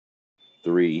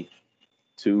Three,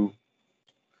 two.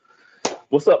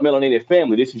 What's up, Melanated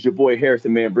family? This is your boy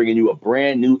Harrison, man, bringing you a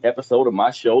brand new episode of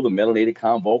my show, the Melanated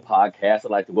Convo podcast.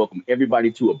 I'd like to welcome everybody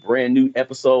to a brand new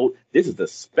episode. This is a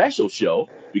special show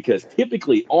because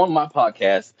typically on my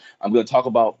podcast, I'm going to talk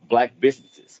about Black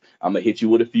businesses. I'm going to hit you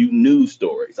with a few news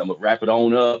stories. I'm going to wrap it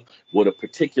on up with a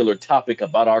particular topic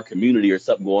about our community or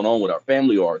something going on with our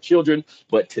family or our children.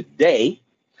 But today,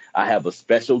 I have a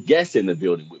special guest in the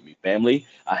building with me, family.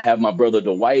 I have my brother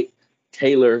Dwight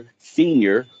Taylor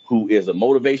Sr., who is a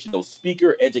motivational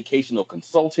speaker, educational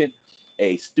consultant,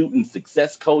 a student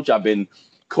success coach. I've been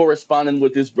corresponding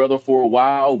with this brother for a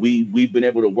while. We've been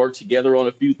able to work together on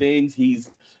a few things.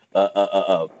 He's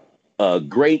a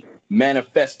great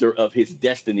manifester of his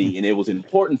destiny, and it was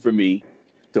important for me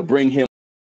to bring him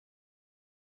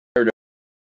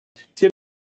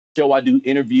show. I do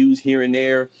interviews here and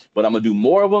there, but I'm gonna do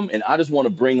more of them. And I just want to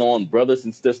bring on brothers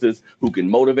and sisters who can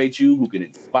motivate you, who can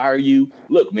inspire you.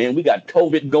 Look, man, we got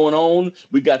COVID going on.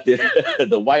 We got the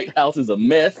the White House is a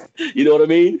mess. You know what I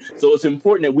mean? So it's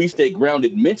important that we stay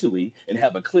grounded mentally and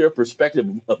have a clear perspective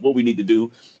of what we need to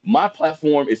do. My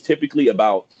platform is typically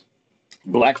about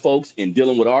Black folks in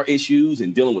dealing with our issues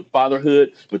and dealing with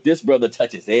fatherhood, but this brother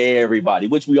touches everybody,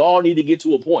 which we all need to get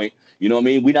to a point. You know what I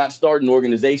mean? We're not starting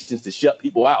organizations to shut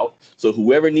people out. So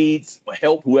whoever needs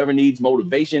help, whoever needs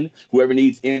motivation, whoever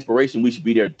needs inspiration, we should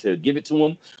be there to give it to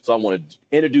them. So I want to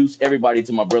introduce everybody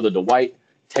to my brother Dwight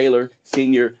Taylor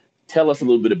Sr. Tell us a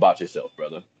little bit about yourself,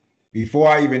 brother. Before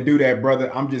I even do that, brother,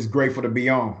 I'm just grateful to be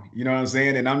on. You know what I'm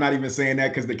saying? And I'm not even saying that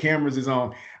because the cameras is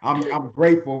on. I'm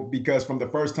grateful because from the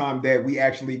first time that we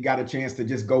actually got a chance to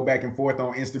just go back and forth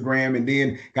on Instagram and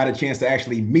then got a chance to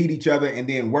actually meet each other and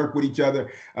then work with each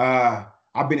other,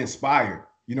 I've been inspired.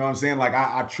 You know what I'm saying? Like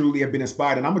I truly have been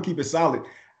inspired, and I'm gonna keep it solid.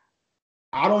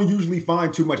 I don't usually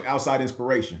find too much outside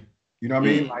inspiration. You know what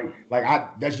I mean?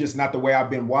 That's just not the way I've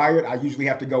been wired. I usually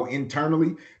have to go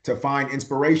internally to find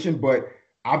inspiration, but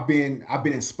I've been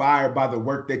inspired by the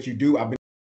work that you do. I've been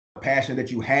passion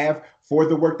that you have for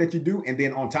the work that you do, and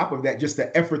then on top of that, just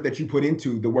the effort that you put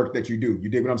into the work that you do. You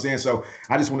dig what I'm saying? So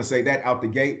I just want to say that out the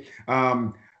gate.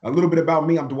 A little bit about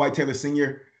me: I'm Dwight Taylor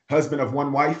Sr., husband of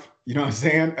one wife. You know what I'm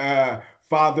saying?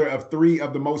 Father of three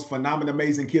of the most phenomenal,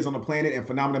 amazing kids on the planet, and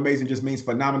phenomenal, amazing just means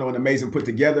phenomenal and amazing put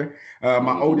together.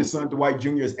 My oldest son, Dwight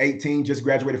Jr., is 18, just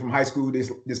graduated from high school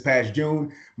this past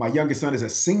June. My youngest son is a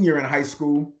senior in high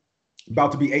school,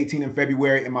 about to be 18 in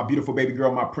February, and my beautiful baby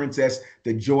girl, my princess,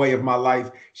 the joy of my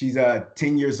life. She's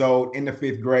 10 years old in the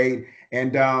 5th grade.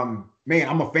 And man,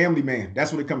 I'm a family man.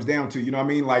 That's what it comes down to. You know what I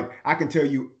mean? Like I can tell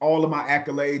you all of my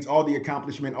accolades, all the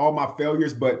accomplishment, all my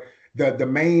failures, but the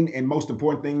main and most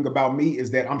important thing about me is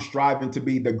that I'm striving to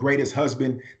be the greatest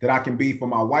husband that I can be for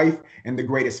my wife and the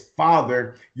greatest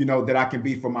father, that I can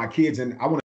be for my kids. And I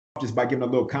want to just by giving a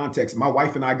little context. My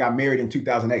wife and I got married in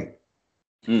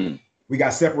 2008. We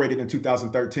got separated in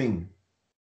 2013.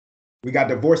 We got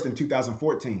divorced in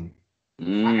 2014.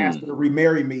 I asked her to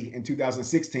remarry me in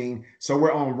 2016. So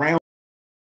we're on round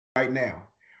right now,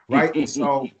 right? And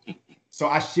so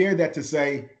I share that to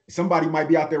say somebody might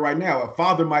be out there right now. A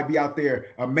father might be out there.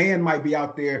 A man might be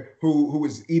out there who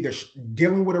is either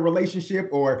dealing with a relationship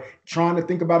or trying to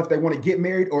think about if they want to get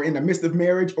married or in the midst of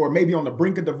marriage or maybe on the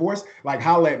brink of divorce. Like,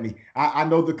 holla at me. I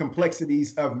know the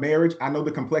complexities of marriage. I know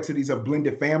the complexities of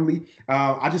blended family.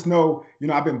 I just know,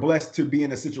 I've been blessed to be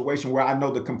in a situation where I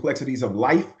know the complexities of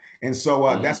life. And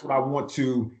so that's what I want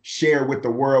to share with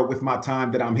the world with my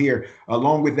time that I'm here.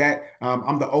 Along with that,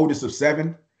 I'm the oldest of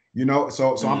 7.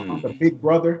 So I'm the big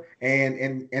brother,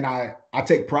 and I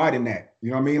take pride in that.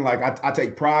 You know what I mean? Like I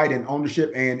take pride and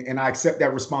ownership, and I accept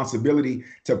that responsibility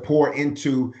to pour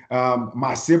into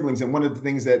my siblings. And one of the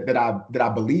things that I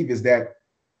believe is that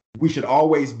we should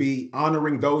always be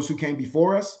honoring those who came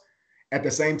before us, at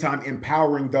the same time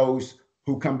empowering those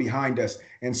who come behind us.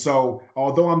 And so,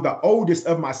 although I'm the oldest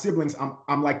of my siblings,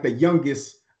 I'm like the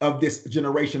youngest of this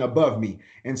generation above me.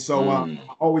 And so I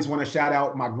always want to shout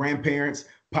out my grandparents,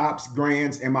 pops,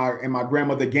 grands, and my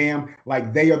grandmother Gam.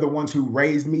 Like they are the ones who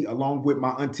raised me, along with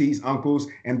my aunties, uncles,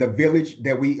 and the village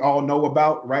that we all know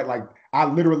about, right? Like I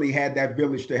literally had that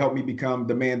village to help me become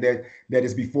the man that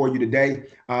is before you today.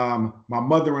 My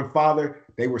mother and father,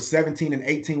 they were 17 and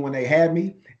 18 when they had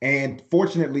me. And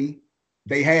fortunately,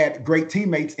 they had great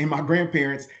teammates in my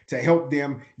grandparents to help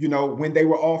them, when they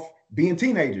were off being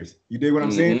teenagers. You dig what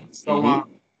I'm saying? So,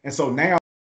 and so now,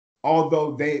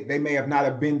 although they may have not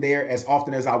have been there as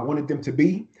often as I wanted them to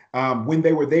be, when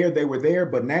they were there, they were there.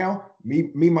 But now,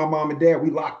 my mom and dad, we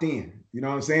locked in. You know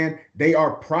what I'm saying?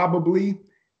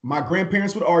 My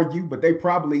grandparents would argue, but they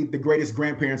probably the greatest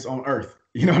grandparents on earth.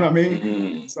 You know what I mean?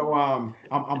 Mm-hmm. So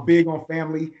I'm big on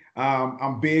family.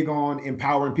 I'm big on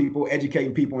empowering people,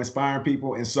 educating people, inspiring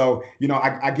people. And so,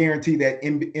 I guarantee that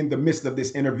in the midst of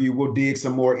this interview, we'll dig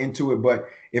some more into it. But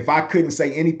if I couldn't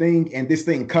say anything and this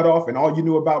thing cut off and all you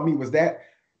knew about me was that,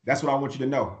 that's what I want you to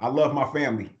know. I love my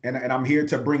family, and I'm here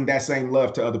to bring that same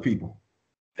love to other people.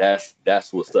 That's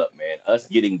what's up, man. Us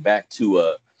getting back to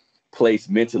a place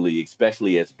mentally,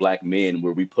 especially as black men,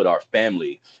 where we put our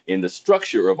family in the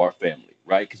structure of our family,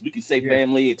 right? Because we can say Yeah,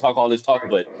 family and talk all this talk, right.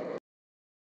 but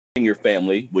in your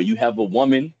family where you have a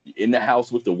woman in the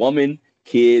house with the woman,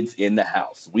 kids in the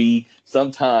house. We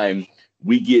sometimes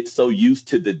we get so used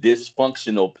to the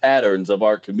dysfunctional patterns of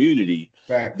our community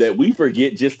Facts. that we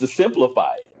forget just to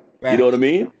simplify it. You know what I Facts.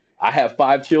 mean? I have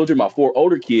five children. My four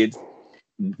older kids,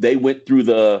 they went through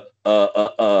the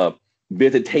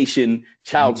visitation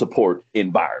child Mhm. support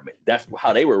environment. That's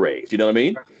how they were raised. You know what I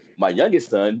mean? My youngest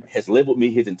son has lived with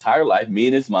me his entire life, me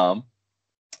and his mom,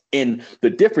 and the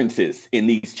differences in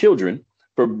these children,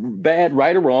 for bad,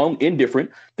 right or wrong,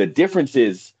 indifferent, the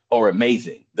differences are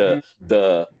amazing. The Mhm.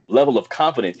 the level of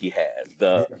confidence he has,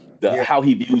 Yeah. the Yeah. how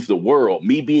he views the world,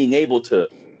 me being able to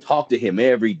talk to him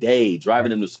every day,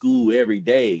 driving Right. him to school every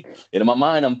day. And in my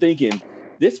mind, I'm thinking,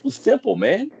 this was simple,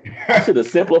 man. I should have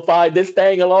simplified this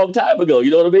thing a long time ago.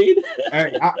 You know what I mean?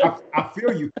 Hey, I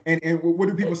feel you. And what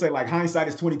do people say? Like hindsight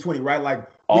is 2020, right? Like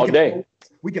we All can day.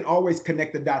 we can always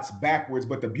connect the dots backwards,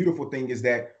 but the beautiful thing is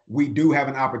that we do have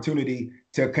an opportunity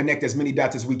to connect as many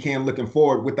dots as we can looking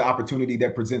forward with the opportunity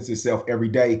that presents itself every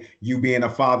day. You being a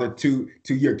father to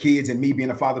your kids and me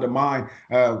being a father to mine,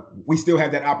 we still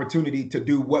have that opportunity to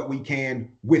do what we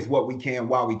can with what we can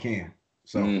while we can.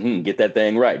 So Get that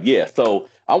thing right. Yeah. So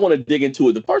I want to dig into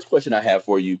it. The first question I have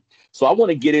for you. So I want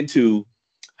to get into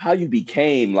how you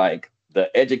became like the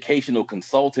educational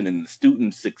consultant and the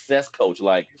student success coach.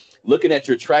 Like looking at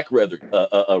your track record,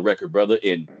 brother,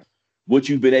 and what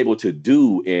you've been able to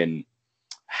do and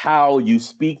how you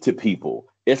speak to people.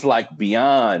 It's like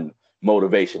beyond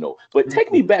motivational. But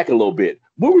take me back a little bit.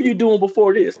 What were you doing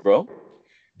before this, bro?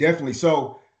 definitely.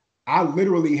 So I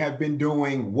literally have been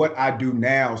doing what I do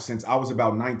now since I was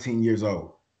about 19 years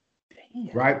old. Damn.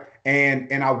 Right.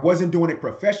 And I wasn't doing it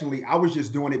professionally. I was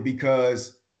just doing it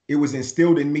because it was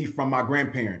instilled in me from my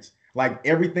grandparents. Like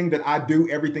everything that I do,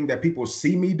 everything that people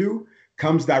see me do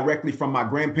comes directly from my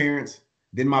grandparents,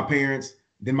 then my parents,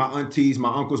 then my aunties,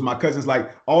 my uncles, my cousins.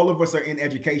 Like all of us are in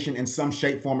education in some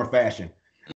shape, form, or fashion.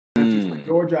 Aunties from Mm,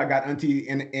 Georgia. I got auntie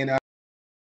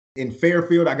in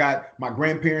Fairfield. I got my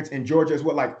grandparents in Georgia as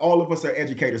well. Like all of us are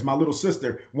educators. My little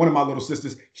sister, one of my little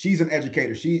sisters, she's an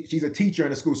educator. She's a teacher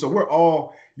in a school. So we're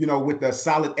all, with a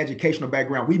solid educational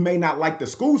background. We may not like the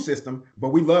school system, but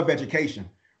we love education,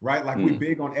 right? Like we're mm,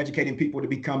 big on educating people to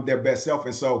become their best self.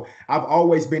 And so I've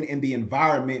always been in the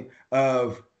environment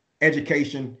of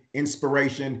education,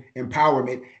 inspiration,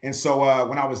 empowerment. And so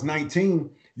when I was 19,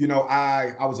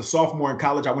 I was a sophomore in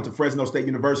college. I went to Fresno State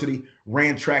University,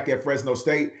 ran track at Fresno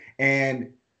State.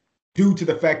 And due to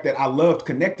the fact that I loved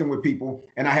connecting with people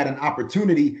and I had an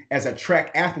opportunity as a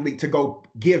track athlete to go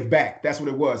give back. That's what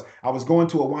it was. I was going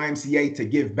to a YMCA to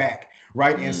give back,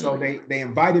 right? And so mm. they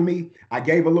invited me. I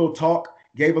gave a little talk,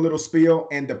 gave a little spiel,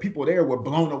 and the people there were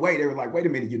blown away. They were like, wait a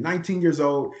minute, you're 19 years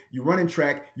old, you're running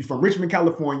track, you're from Richmond,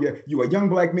 California, you're a young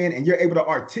black man, and you're able to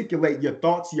articulate your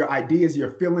thoughts, your ideas,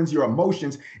 your feelings, your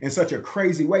emotions in such a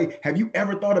crazy way. Have you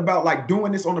ever thought about like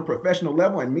doing this on a professional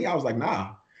level? And me, I was like,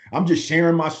 nah. I'm just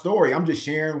sharing my story. I'm just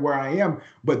sharing where I am.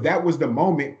 But that was the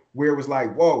moment where it was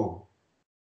like, whoa,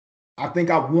 I think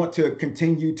I want to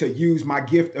continue to use my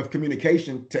gift of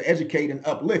communication to educate and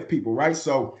uplift people, right?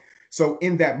 So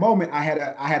in that moment, I had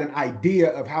an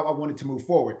idea of how I wanted to move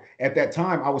forward. At that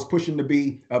time, I was pushing to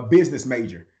be a business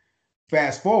major.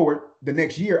 Fast forward, the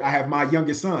next year, I have my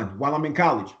youngest son while I'm in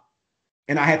college.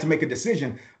 And I had to make a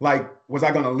decision. Like, was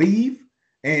I going to leave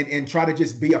and try to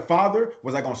just be a father?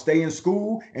 Was I going to stay in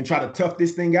school and try to tough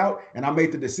this thing out? And I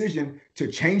made the decision to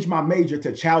change my major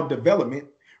to child development,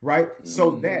 right?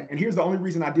 So Mm. that, and here's the only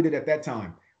reason I did it at that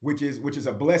time, which is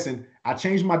a blessing. I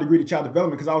changed my degree to child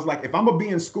development because I was like, if I'm gonna be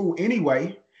in school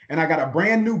anyway, and I got a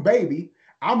brand new baby,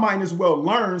 I might as well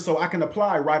learn so I can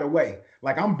apply right away.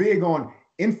 Like I'm big on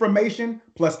information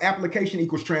plus application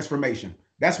equals transformation.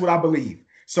 That's what I believe.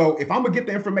 So if I'm gonna get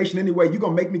the information anyway, you're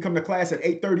gonna make me come to class at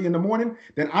 8:30 in the morning,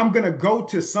 then I'm gonna go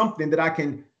to something that I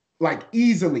can like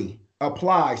easily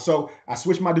apply. So I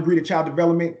switched my degree to child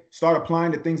development, started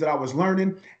applying the things that I was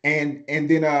learning, and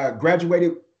then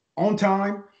graduated on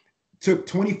time. Took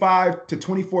 25 to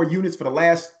 24 units for the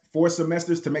last 4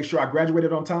 semesters to make sure I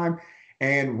graduated on time.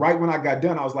 And right when I got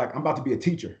done, I was like, I'm about to be a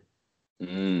teacher.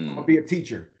 I'm gonna Mm. be a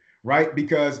teacher, right?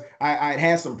 Because I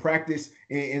had some practice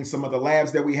in some of the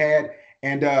labs that we had.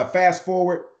 And fast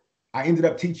forward, I ended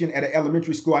up teaching at an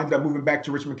elementary school. I ended up moving back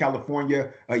to Richmond,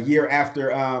 California a year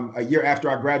after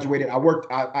I graduated.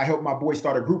 I helped my boy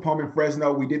start a group home in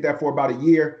Fresno. We did that for about a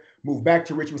year, moved back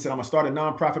to Richmond, said I'm gonna start a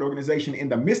nonprofit organization. In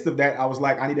the midst of that, I was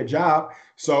like, I need a job.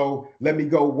 So let me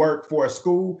go work for a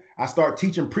school. I started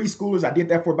teaching preschoolers. I did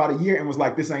that for about a year and was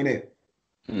like, this ain't it.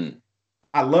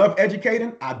 I love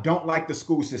educating. I don't like the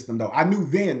school system, though. I knew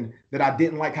then that I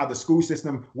didn't like how the school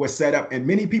system was set up. And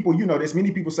many people, you know this,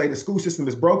 many people say the school system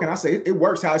is broken. I say it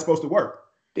works how it's supposed to work.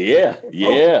 Yeah,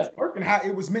 It's working how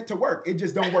it was meant to work. It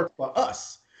just don't work for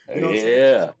us. You know what I'm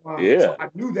saying? So I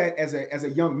knew that as a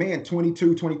young man,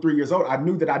 22, 23 years old, I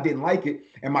knew that I didn't like it.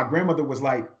 And my grandmother was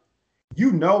like,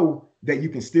 you know that you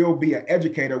can still be an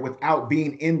educator without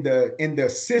being in the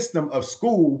system of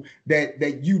school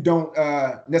that you don't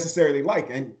necessarily like.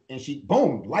 And she,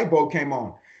 boom, light bulb came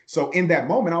on. So in that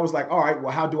moment, I was like, all right,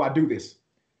 well, how do I do this?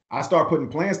 I started putting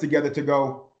plans together to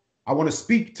go, I want to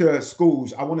speak to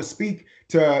schools. I want to speak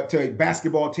to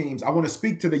basketball teams. I want to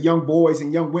speak to the young boys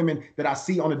and young women that I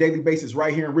see on a daily basis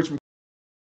right here in Richmond.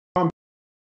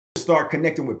 Start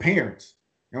connecting with parents.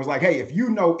 And was like, hey, if you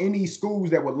know any schools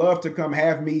that would love to come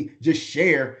have me just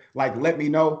share, like, let me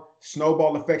know.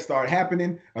 Snowball effect started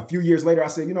happening. A few years later, I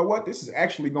said, you know what? This is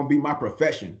actually going to be my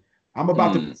profession. I'm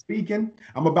about to be speaking.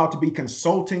 I'm about to be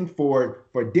consulting for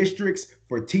districts,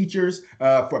 for teachers,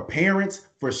 for parents,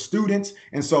 for students.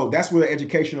 And so that's where the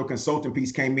educational consulting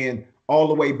piece came in all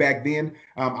the way back then.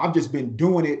 I've just been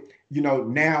doing it, you know,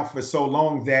 now for so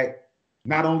long that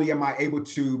not only am I able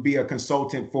to be a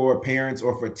consultant for parents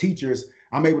or for teachers,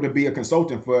 I'm able to be a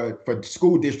consultant for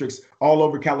school districts all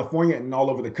over California and all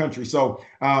over the country. So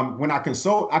when I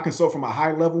consult from a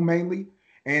high level mainly,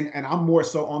 and I'm more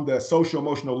so on the social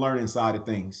emotional learning side of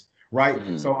things,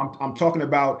 right? So I'm talking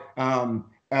about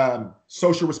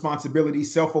social responsibility,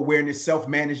 self-awareness,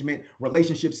 self-management,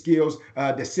 relationship skills,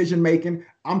 decision making.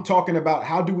 I'm talking about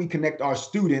how do we connect our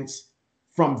students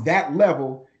from that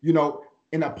level, you know,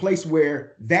 in a place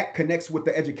where that connects with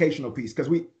the educational piece. Because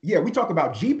we talk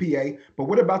about GPA, but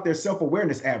what about their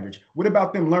self-awareness average? What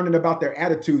about them learning about their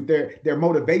attitude, their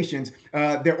motivations,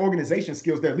 their organization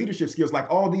skills, their leadership skills,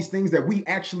 like all these things that we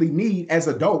actually need as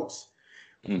adults.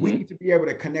 We need to be able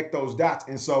to connect those dots.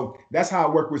 And so that's how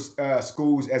I work with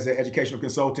schools as an educational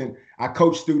consultant. I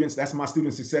coach students. That's my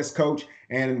student success coach.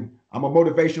 And I'm a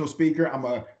motivational speaker. I'm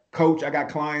a coach. I got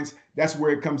clients. That's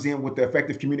where it comes in with the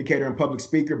effective communicator and public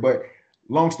speaker. But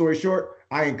long story short,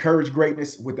 I encourage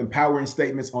greatness with empowering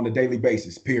statements on a daily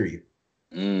basis, period.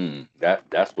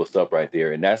 That's what's up right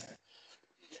there. And that's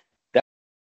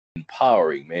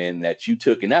empowering, man, that you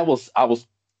took. And I was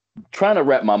trying to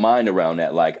wrap my mind around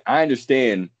that. Like, I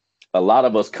understand a lot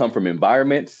of us come from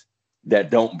environments that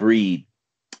don't breed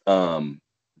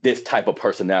this type of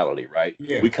personality, right?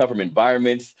 Yeah. We come from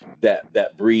environments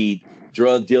that breed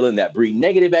drug dealing, that breed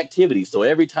negative activity. So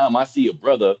every time I see a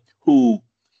brother who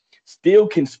still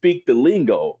can speak the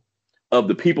lingo of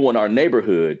the people in our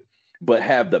neighborhood, but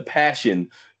have the passion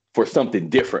for something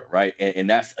different, right? And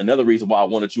that's another reason why I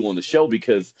wanted you on the show,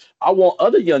 because I want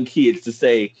other young kids to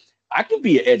say, I can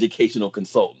be an educational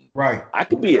consultant. Right. I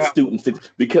could be a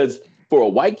student, because for a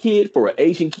white kid, for an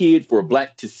Asian kid, for a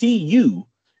black, to see you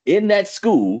in that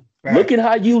school, looking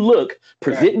how you look,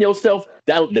 presenting yourself,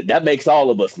 that makes all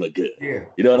of us look good. Yeah.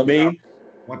 You know what I mean?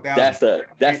 1,000.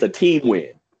 That's a team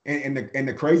win. And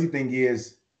the crazy thing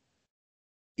is,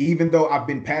 even though I've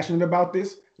been passionate about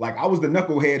this, like I was the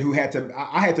knucklehead who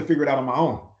I had to figure it out on my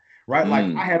own, right?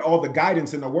 Like I had all the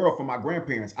guidance in the world from my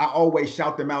grandparents. I always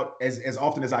shout them out as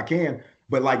often as I can,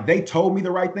 but like they told me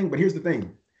the right thing. But here's the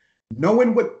thing,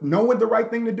 knowing the right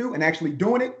thing to do and actually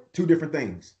doing it, two different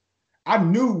things. I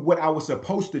knew what I was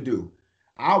supposed to do.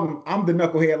 I'm the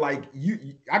knucklehead, like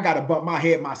I got to bump my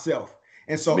head myself.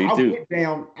 And so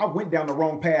I went down the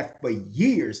wrong path for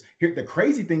years. Here, the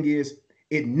crazy thing is,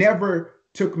 it never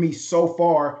took me so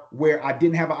far where I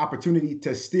didn't have an opportunity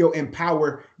to still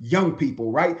empower young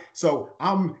people, right? So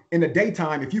I'm in the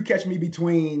daytime. If you catch me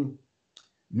between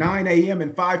 9 a.m.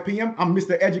 and 5 p.m., I'm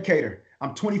Mr. Educator.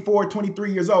 I'm 24,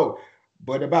 23 years old.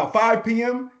 But about 5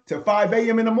 p.m. to 5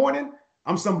 a.m. in the morning,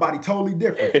 I'm somebody totally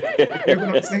different. You know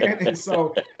what I'm saying? And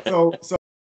so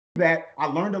that I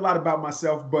learned a lot about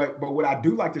myself, but what I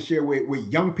do like to share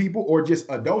with young people or just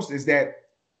adults is that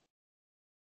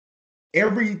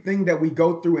everything that we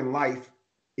go through in life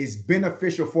is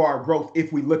beneficial for our growth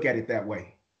if we look at it that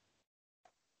way.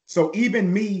 So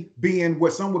even me being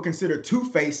what some would consider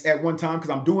two-faced at one time, because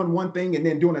I'm doing one thing and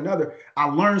then doing another, I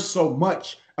learned so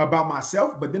much about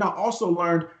myself, but then I also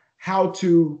learned how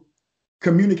to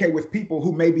communicate with people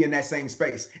who may be in that same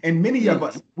space. And many of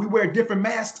us, we wear different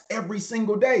masks every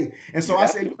single day. And so I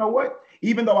said, you know what?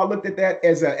 Even though I looked at that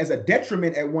as a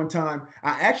detriment at one time,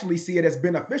 I actually see it as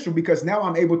beneficial because now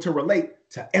I'm able to relate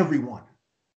to everyone.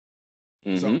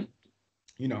 So,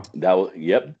 you know, that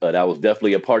was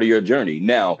definitely a part of your journey.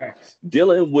 Now,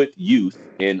 dealing with youth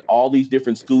in all these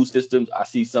different school systems, I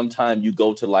see sometimes you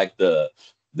go to like the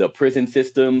prison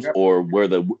systems or where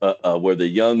the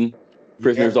young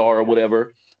prisoners are or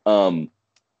whatever.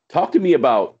 Talk to me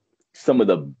about some of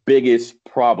the biggest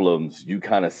problems you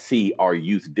kind of see our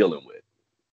youth dealing with.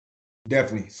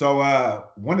 Definitely. So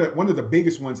one of the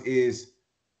biggest ones is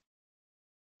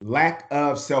lack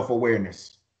of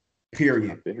self-awareness,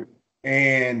 period.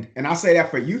 And I say that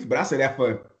for youth, but I say that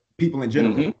for people in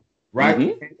general,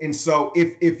 right? And so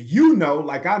if you know,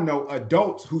 like I know,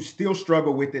 adults who still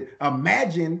struggle with it,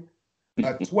 imagine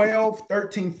a 12,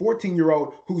 13,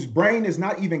 14-year-old whose brain is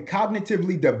not even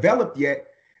cognitively developed yet.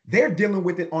 They're dealing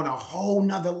with it on a whole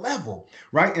nother level,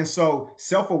 right? And so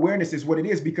self-awareness is what it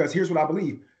is, because here's what I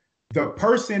believe. The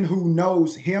person who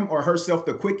knows him or herself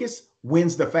the quickest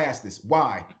wins the fastest.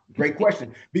 Why? Great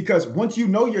question. Because once you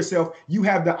know yourself, you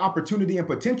have the opportunity and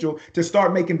potential to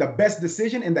start making the best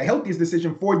decision and the healthiest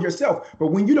decision for yourself. But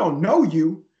when you don't know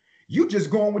you just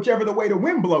going whichever the way the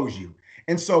wind blows you.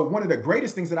 And so one of the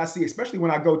greatest things that I see, especially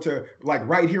when I go to like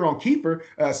right here on Kiefer,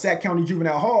 Sac County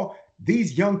Juvenile Hall,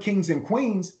 these young kings and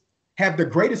queens have the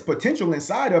greatest potential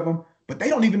inside of them, but they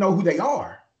don't even know who they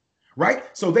are, right?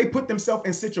 So they put themselves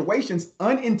in situations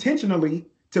unintentionally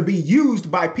to be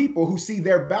used by people who see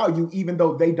their value, even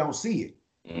though they don't see it.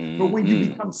 But when you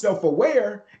become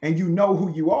self-aware and you know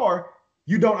who you are,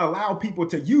 you don't allow people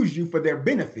to use you for their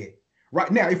benefit. Right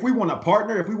now, if we want to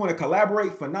partner, if we want to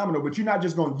collaborate, phenomenal, but you're not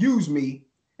just going to use me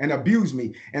and abuse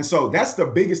me. And so that's the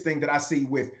biggest thing that I see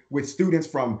with students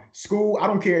from school. I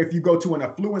don't care if you go to an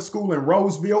affluent school in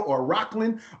Roseville or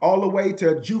Rockland, all the way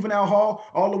to Juvenile Hall,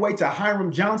 all the way to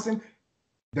Hiram Johnson.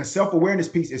 The self-awareness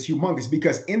piece is humongous,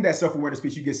 because in that self-awareness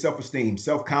piece, you get self-esteem,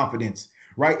 self-confidence,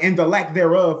 right? And the lack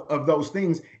thereof of those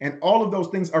things. And all of those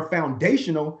things are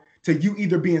foundational to you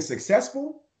either being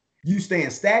successful, you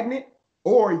staying stagnant,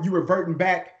 or you reverting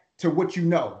back to what you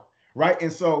know, right?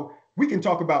 And so we can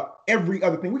talk about every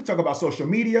other thing. We can talk about social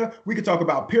media. We can talk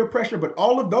about peer pressure, but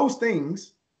all of those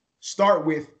things start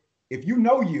with, if you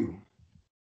know you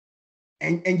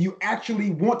and you actually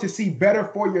want to see better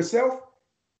for yourself,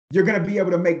 you're going to be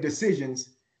able to make decisions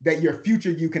that your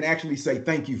future you can actually say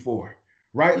thank you for,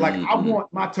 right? Like I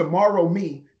want my tomorrow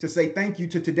me to say thank you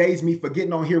to today's me for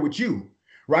getting on here with you,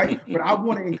 right? But I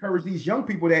want to encourage these young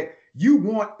people that you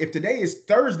want, if today is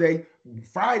Thursday,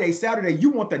 Friday, Saturday, you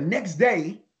want the next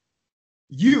day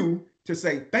you to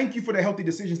say thank you for the healthy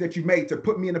decisions that you made to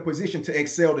put me in a position to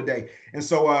excel today. And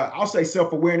so I'll say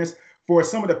self-awareness. For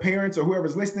some of the parents or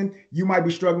whoever's listening, you might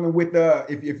be struggling with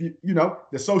if you know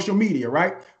the social media,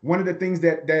 right? One of the things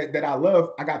that I love,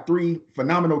 I got 3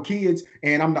 phenomenal kids,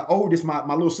 and I'm the oldest. My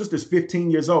little sister's 15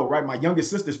 years old, right? My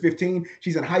youngest sister's 15.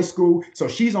 She's in high school, so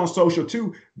she's on social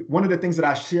too. One of the things that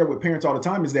I share with parents all the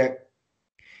time is that,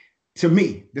 to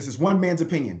me, this is one man's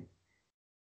opinion.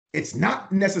 It's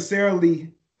not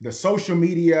necessarily the social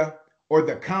media or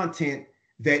the content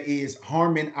that is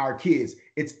harming our kids.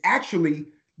 It's actually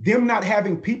them not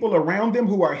having people around them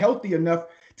who are healthy enough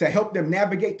to help them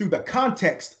navigate through the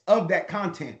context of that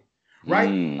content, right?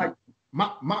 Like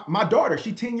my daughter,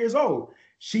 she's 10 years old.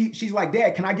 She's like,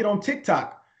 Dad, can I get on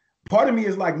TikTok? Part of me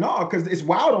is like, no, because it's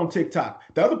wild on TikTok.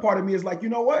 The other part of me is like, you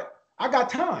know what? I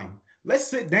got time. Let's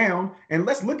sit down and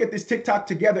let's look at this TikTok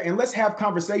together and let's have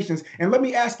conversations. And let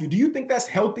me ask you, do you think that's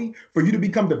healthy for you to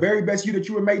become the very best you that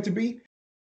you were made to be?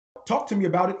 Talk to me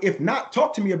about it. If not,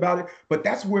 talk to me about it. But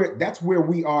that's where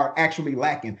we are actually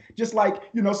lacking. Just like,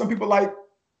 you know, some people like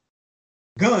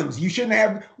guns. You shouldn't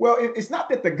have. Well, it's not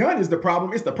that the gun is the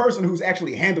problem. It's the person who's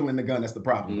actually handling the gun that's the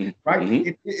problem,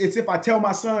 right? It's if I tell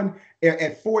my son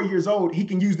at 4 years old he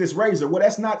can use this razor. Well,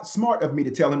 that's not smart of me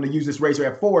to tell him to use this razor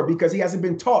at 4 because he hasn't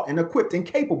been taught and equipped and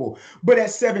capable. But at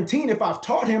 17, if I've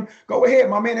taught him, go ahead,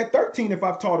 my man. At 13, if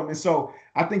I've taught him. And so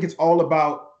I think it's all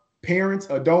about parents,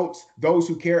 adults, those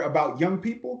who care about young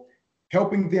people,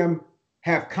 helping them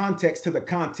have context to the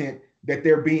content that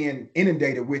they're being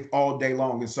inundated with all day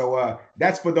long. And so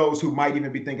that's for those who might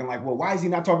even be thinking like, well, why is he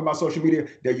not talking about social media?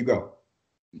 There you go.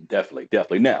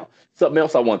 Definitely. Now, something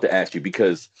else I want to ask you,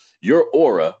 because your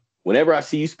aura, whenever I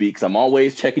see you speak, 'cause I'm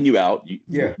always checking you out.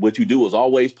 What you do is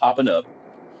always popping up.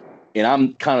 And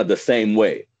I'm kind of the same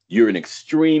way. You're an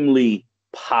extremely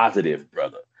positive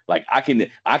brother. Like I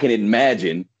can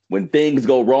imagine when things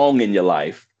go wrong in your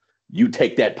life, you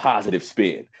take that positive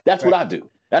spin. That's what I do.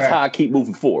 That's how I keep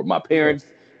moving forward. My parents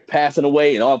passing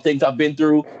away and all the things I've been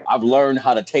through, I've learned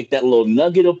how to take that little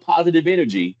nugget of positive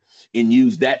energy and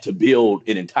use that to build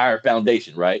an entire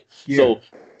foundation, right? Yeah. So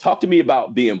talk to me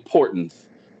about the importance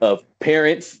of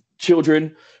parents,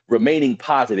 children remaining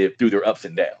positive through their ups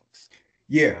and downs.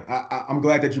 Yeah, I'm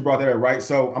glad that you brought that up, right?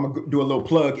 So I'm gonna do a little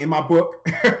plug in my book.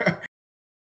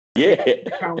 Yeah.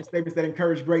 Empowering statements that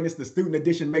encourage greatness, the student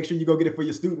edition. Make sure you go get it for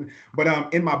your student.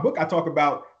 But in my book, I talk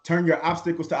about turn your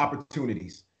obstacles to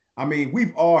opportunities. I mean,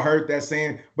 we've all heard that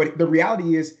saying, but the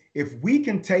reality is, if we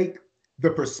can take the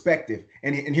perspective,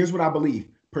 and here's what I believe: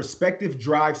 perspective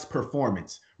drives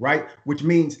performance, right? Which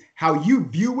means how you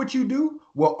view what you do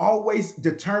will always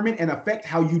determine and affect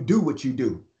how you do what you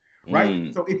do.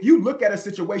 Right. So if you look at a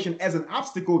situation as an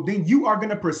obstacle, then you are going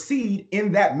to proceed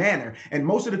in that manner. And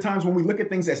most of the times when we look at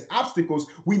things as obstacles,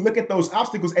 we look at those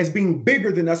obstacles as being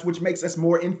bigger than us, which makes us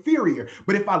more inferior.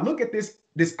 But if I look at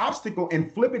this obstacle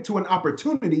and flip it to an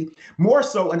opportunity, more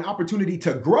so an opportunity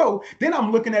to grow, then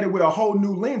I'm looking at it with a whole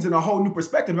new lens and a whole new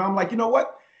perspective. And I'm like, you know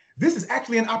what? This is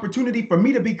actually an opportunity for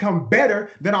me to become better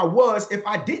than I was if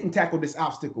I didn't tackle this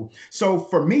obstacle. So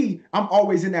for me, I'm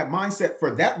always in that mindset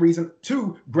for that reason.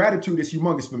 Too, gratitude is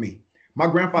humongous for me. My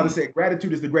grandfather said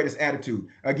gratitude is the greatest attitude.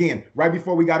 Again, right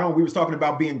before we got on, we was talking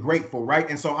about being grateful, right?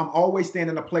 And so I'm always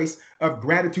standing in a place of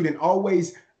gratitude and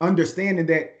always understanding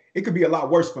that it could be a lot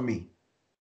worse for me.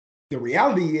 The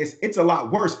reality is it's a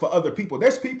lot worse for other people.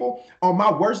 There's people on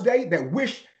my worst day that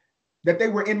wish that they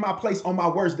were in my place on my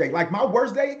worst day. Like my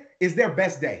worst day is their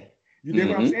best day. You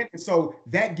know what I'm saying? And so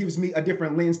that gives me a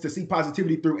different lens to see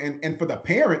positivity through. And for the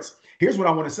parents, here's what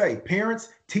I want to say. Parents,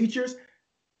 teachers,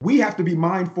 we have to be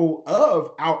mindful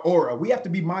of our aura. We have to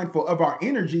be mindful of our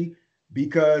energy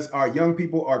because our young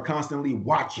people are constantly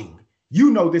watching. You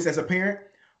know this as a parent.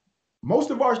 Most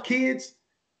of our kids,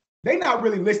 they're not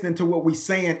really listening to what we're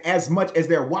saying as much as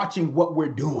they're watching what we're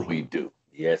doing. We do.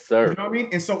 Yes, sir. You know what I mean?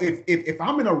 And so if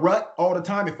I'm in a rut all the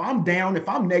time, if I'm down, if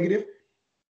I'm negative,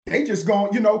 they just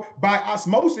going, by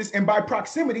osmosis and by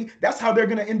proximity, that's how they're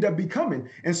going to end up becoming.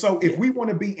 And so if we want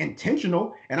to be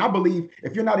intentional, and I believe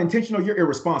if you're not intentional, you're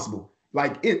irresponsible.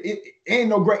 Like it ain't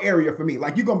no gray area for me.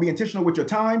 Like you're going to be intentional with your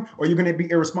time or you're going to be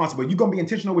irresponsible. You're going to be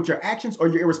intentional with your actions or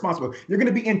you're irresponsible. You're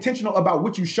going to be intentional about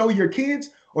what you show your kids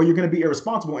or you're going to be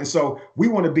irresponsible. And so we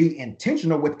want to be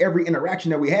intentional with every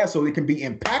interaction that we have so it can be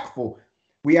impactful.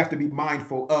 We have to be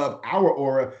mindful of our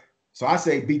aura. So I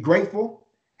say be grateful,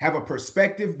 have a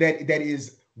perspective that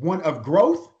is one of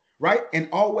growth, right? And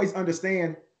always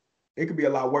understand it could be a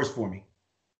lot worse for me.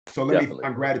 So let me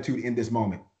find gratitude in this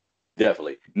moment.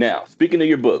 Definitely. Now, speaking of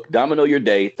your book, Domino Your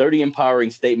Day, 30 Empowering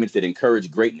Statements That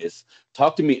Encourage Greatness.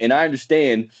 Talk to me, and I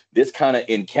understand this kind of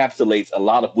encapsulates a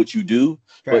lot of what you do,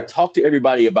 but talk to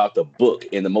everybody about the book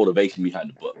and the motivation behind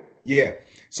the book. Yeah.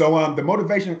 So the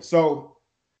motivation, so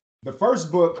the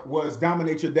first book was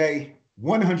Dominate Your Day,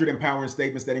 100 Empowering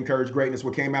Statements That Encourage Greatness,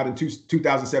 what came out in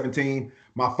 2017.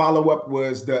 My follow-up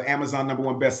was the Amazon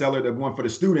 #1 bestseller, the one for the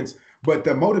students. But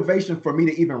the motivation for me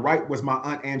to even write was my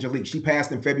Aunt Angelique. She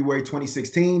passed in February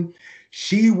 2016.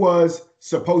 She was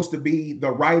supposed to be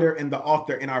the writer and the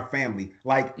author in our family.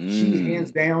 Like she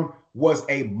hands down was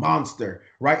a monster,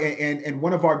 right? And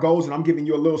one of our goals, and I'm giving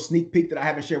you a little sneak peek that I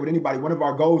haven't shared with anybody, one of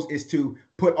our goals is to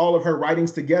put all of her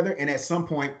writings together and at some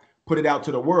point put it out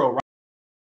to the world,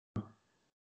 right?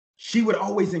 She would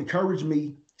always encourage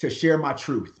me to share my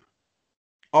truth.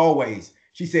 Always.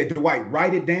 She said, Dwight,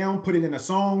 write it down, put it in a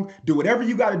song, do whatever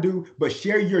you got to do, but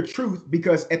share your truth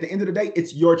because at the end of the day,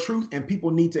 it's your truth and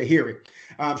people need to hear it.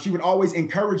 She would always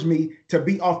encourage me to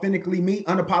be authentically me,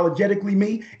 unapologetically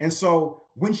me. And so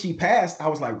when she passed, I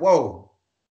was like, whoa,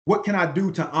 what can I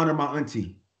do to honor my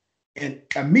auntie? And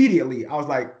immediately I was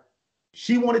like,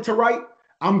 she wanted to write,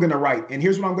 I'm going to write. And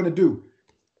here's what I'm going to do.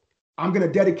 I'm going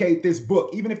to dedicate this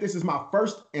book. Even if this is my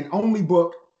first and only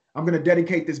book, I'm going to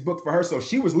dedicate this book for her. So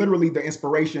she was literally the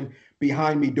inspiration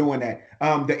behind me doing that.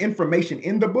 The information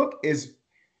in the book is,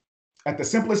 at the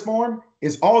simplest form,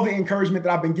 is all the encouragement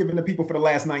that I've been giving to people for the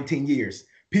last 19 year.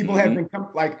 People have been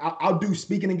like, I'll do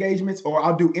speaking engagements or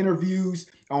I'll do interviews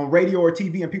on radio or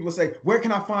TV, and people will say, where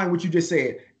can I find what you just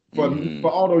said? For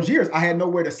all those years, I had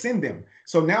nowhere to send them.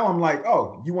 So now I'm like,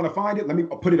 oh, you want to find it? Let me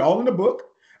put it all in the book.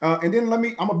 And then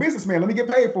I'm a businessman. Let me get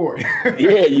paid for it.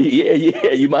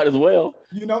 Yeah. You might as well.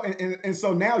 And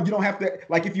so now you don't have to,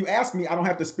 like, if you ask me, I don't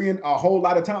have to spend a whole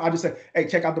lot of time. I just say, hey,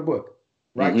 check out the book,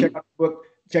 right? Check out the book.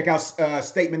 Check out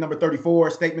statement number 34,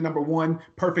 statement number 1,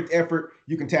 perfect effort.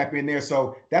 You can tap in there.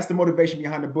 So that's the motivation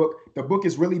behind the book. The book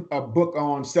is really a book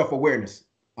on self-awareness.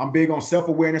 I'm big on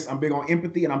self-awareness. I'm big on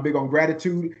empathy, and I'm big on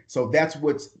gratitude. So that's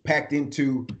what's packed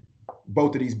into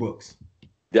both of these books.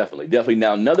 Definitely, definitely.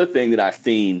 Now, another thing that I've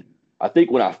seen, I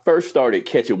think when I first started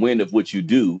catching wind of what you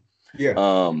do,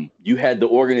 Yeah. you had the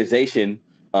organization,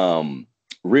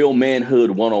 Real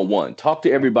Manhood 101. Talk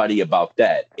to everybody about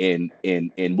that, and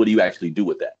what do you actually do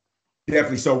with that?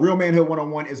 Definitely. So Real Manhood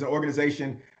 101 is an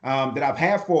organization that I've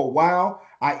had for a while.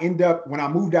 When I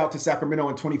moved out to Sacramento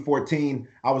in 2014,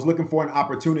 I was looking for an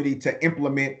opportunity to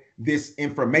implement this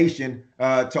information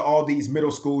to all these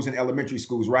middle schools and elementary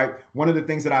schools, right? One of the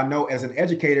things that I know as an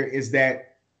educator is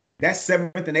that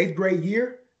seventh and eighth grade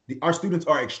year, our students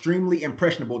are extremely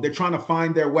impressionable. They're trying to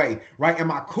find their way, right?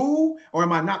 Am I cool or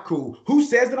am I not cool? Who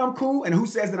says that I'm cool and who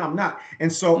says that I'm not?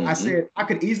 And so I said, I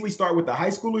could easily start with the high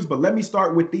schoolers, but let me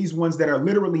start with these ones that are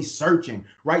literally searching,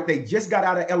 right? They just got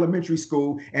out of elementary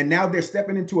school and now they're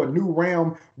stepping into a new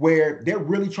realm where they're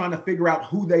really trying to figure out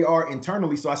who they are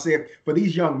internally. So I said, for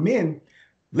these young men,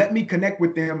 let me connect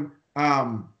with them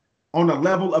on a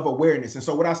level of awareness. And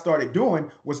so what I started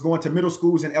doing was going to middle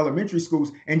schools and elementary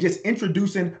schools and just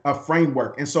introducing a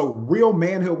framework. And so Real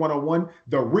Manhood 101,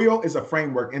 the real is a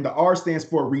framework, and the R stands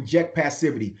for reject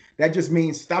passivity. That just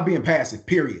means stop being passive,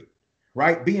 period.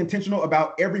 Right? Be intentional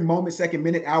about every moment, second,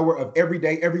 minute, hour of every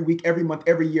day, every week, every month,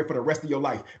 every year for the rest of your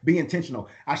life. Be intentional.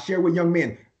 I share with young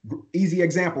men, easy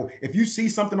example. If you see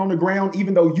something on the ground,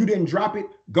 even though you didn't drop it,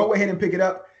 go ahead and pick it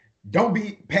up. Don't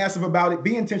be passive about it.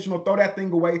 Be intentional. Throw that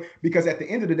thing away, because at the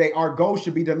end of the day, our goal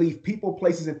should be to leave people,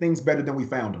 places, and things better than we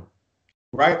found them.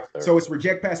 Right? So it's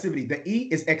reject passivity. The E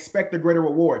is expect a greater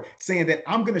reward, saying that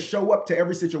I'm going to show up to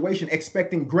every situation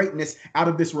expecting greatness out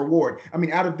of this reward. I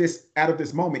mean, out of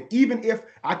this moment. Even if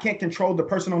I can't control the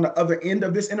person on the other end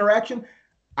of this interaction,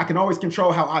 I can always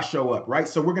control how I show up, right?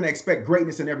 So we're going to expect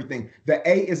greatness in everything. The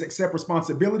A is accept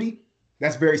responsibility.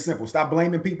 That's very simple. Stop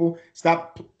blaming people.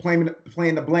 Stop playing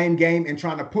the blame game and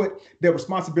trying to put their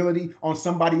responsibility on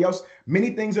somebody else.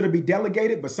 Many things are to be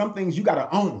delegated, but some things you got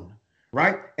to own,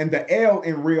 right? And the L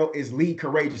in real is lead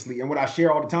courageously. And what I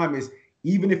share all the time is,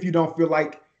 even if you don't feel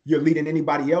like you're leading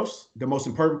anybody else, the most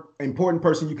important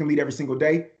person you can lead every single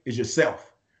day is yourself.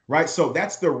 Right. So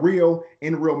that's the real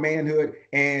in Real Manhood.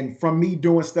 And from me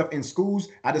doing stuff in schools,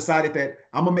 I decided that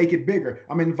I'm going to make it bigger.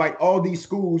 I'm going to invite all these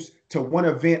schools to one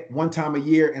event one time a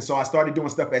year. And so I started doing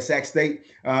stuff at Sac State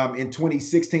in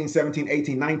 2016, 17,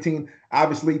 18, 19.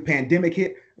 Obviously, pandemic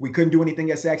hit. We couldn't do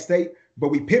anything at Sac State, but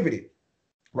we pivoted.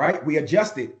 Right? We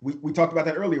adjusted. We talked about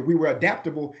that earlier. We were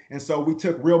adaptable. And so we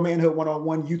took Real Manhood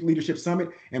 101 Youth Leadership Summit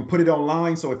and put it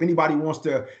online. So if anybody wants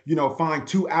to, find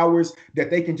 2 hours that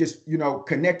they can just,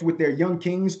 connect with their young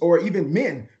kings, or even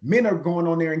men are going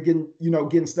on there and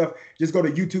getting stuff. Just go to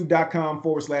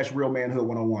youtube.com/Real Manhood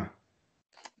 101.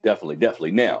 Definitely,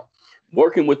 definitely. Now,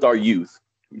 working with our youth,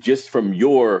 just from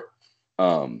your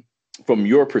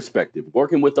perspective,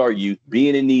 working with our youth,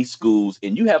 being in these schools,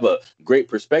 and you have a great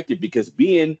perspective, because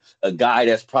being a guy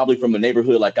that's probably from a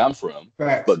neighborhood like I'm from,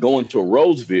 Facts. but going to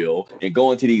Roseville and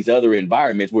going to these other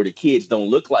environments where the kids don't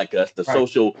look like us, the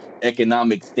social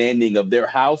economic standing of their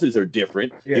houses are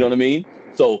different. Yeah. You know what I mean?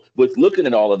 So with looking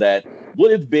at all of that, what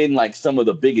have been like some of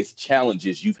the biggest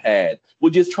challenges you've had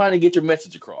with just trying to get your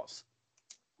message across?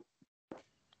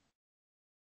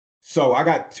 So I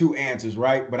got 2 answers,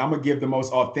 right? But I'm going to give the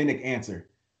most authentic answer.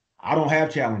 I don't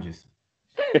have challenges,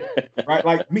 right?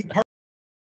 Like me,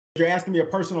 you're asking me a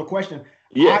personal question.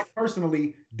 Yes. I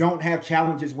personally don't have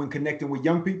challenges when connecting with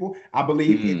young people. I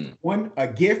believe it's a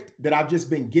gift that I've just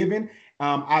been given.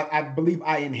 I believe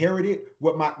I inherited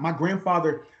what my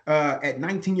grandfather at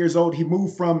 19 years old, he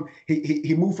moved from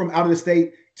out of the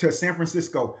state to San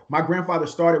Francisco. My grandfather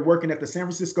started working at the San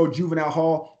Francisco Juvenile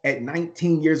Hall at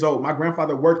 19 years old. My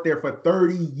grandfather worked there for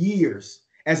 30 years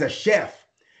as a chef.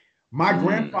 My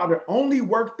grandfather only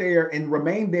worked there and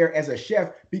remained there as a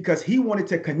chef because he wanted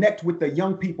to connect with the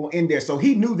young people in there. So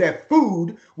he knew that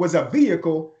food was a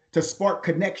vehicle to spark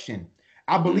connection.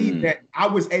 I believe that I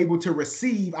was able to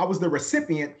receive, I was the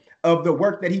recipient of the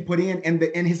work that he put in and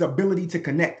his ability to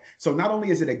connect. So not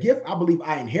only is it a gift, I believe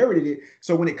I inherited it.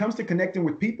 So when it comes to connecting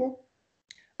with people,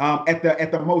 at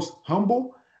the most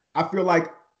humble, I feel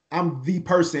like I'm the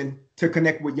person to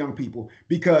connect with young people,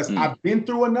 because I've been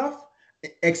through enough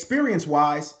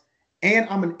experience-wise, and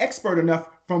I'm an expert enough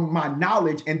from my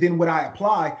knowledge and then what I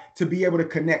apply to be able to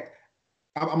connect.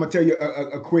 I'm gonna tell you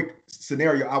a quick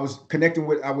scenario. I was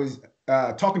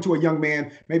talking to a young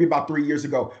man maybe about 3 years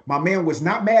ago. My man was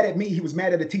not mad at me. He was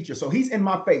mad at a teacher. So he's in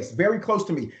my face, very close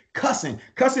to me, cussing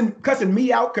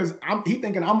me out because he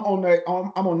thinking I'm on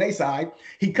their side.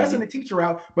 He cussing the teacher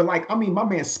out, but my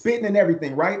man spitting and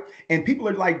everything, right? And people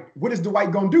are like, what is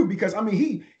Dwight gonna do? Because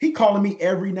he calling me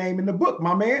every name in the book,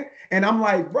 my man. And I'm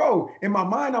like, bro, in my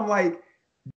mind, I'm like,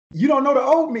 you don't know the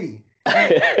old me.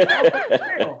 And I'll go to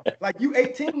jail. Like, you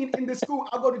 18 in this school,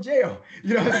 I'll go to jail.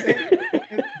 You know what I'm saying?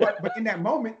 But in that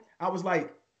moment, I was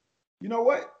like, you know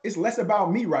what? It's less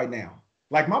about me right now.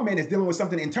 Like, my man is dealing with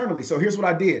something internally. So here's what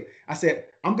I did. I said,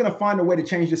 I'm going to find a way to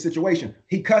change this situation.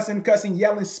 He cussing,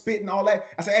 yelling, spitting, all that.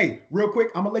 I said, hey, real quick,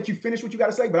 I'm going to let you finish what you got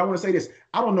to say. But I want to say this.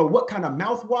 I don't know what kind of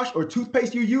mouthwash or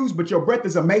toothpaste you use, but your breath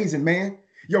is amazing, man.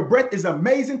 Your breath is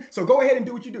amazing. So go ahead and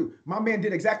do what you do. My man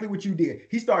did exactly what you did.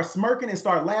 He started smirking and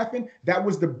started laughing. That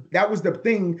was the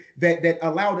thing that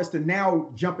allowed us to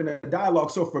now jump into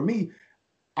dialogue. So for me,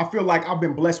 I feel like I've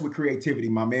been blessed with creativity,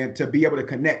 my man, to be able to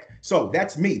connect. So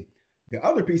that's me. The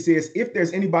other piece is, if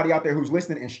there's anybody out there who's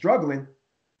listening and struggling,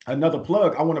 another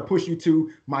plug, I want to push you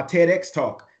to my TEDx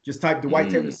talk. Just type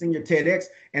Dwight Taylor Senior TEDx,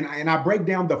 and I break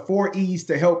down the 4 E's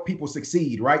to help people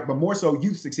succeed, right? But more so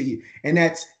youth succeed. And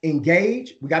that's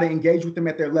engage. We got to engage with them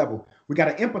at their level. We got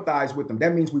to empathize with them.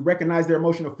 That means we recognize their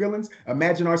emotional feelings,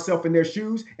 imagine ourselves in their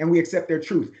shoes, and we accept their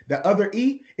truth. The other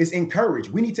E is encourage.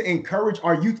 We need to encourage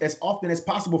our youth as often as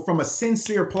possible from a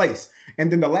sincere place.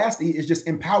 And then the last E is just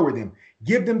empower them.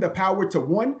 Give them the power to,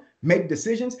 one, make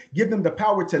decisions. Give them the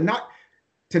power to not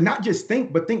just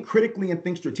think, but think critically and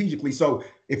think strategically. So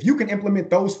if you can implement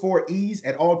those 4 E's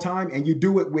at all time, and you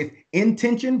do it with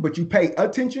intention, but you pay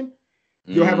attention,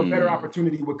 you'll have a better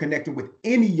opportunity with connecting with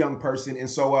any young person. And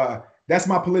so that's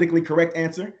my politically correct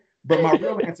answer. But my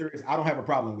real answer is, I don't have a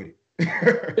problem with it.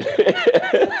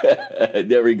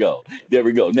 There we go. There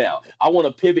we go. Now, I want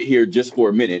to pivot here just for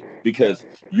a minute, because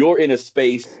you're in a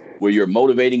space where you're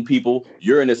motivating people.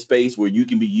 You're in a space where you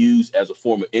can be used as a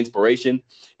form of inspiration.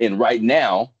 And right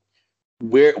now,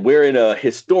 we're in a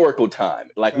historical time.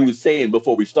 Like we were saying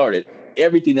before we started,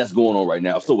 everything that's going on right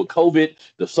now. So with COVID,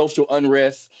 the social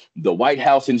unrest, the White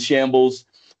House in shambles,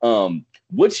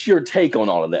 what's your take on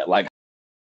all of that? Like,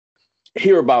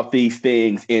 hear about these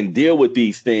things and deal with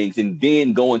these things, and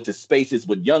then go into spaces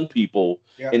with young people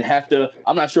and have to,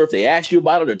 I'm not sure if they ask you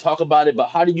about it or talk about it, but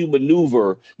how do you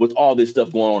maneuver with all this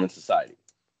stuff going on in society?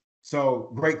 So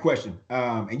great question.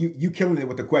 And you killing it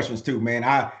with the questions too, man.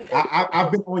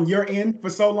 I've been on your end for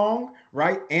so long,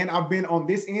 right? And I've been on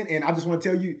this end, and I just want to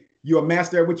tell you, you're a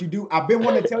master at what you do. I've been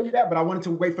wanting to tell you that, but I wanted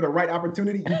to wait for the right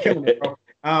opportunity. You killing it,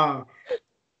 bro.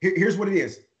 Here's what it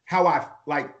is. How I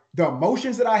like the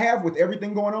emotions that I have with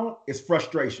everything going on is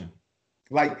frustration.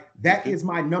 Like, that is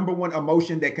my number one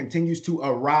emotion that continues to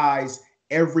arise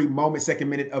every moment, second,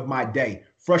 minute of my day.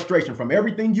 Frustration from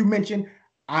everything you mentioned.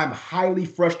 I'm highly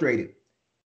frustrated.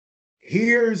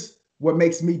 Here's what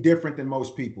makes me different than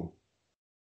most people.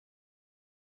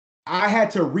 I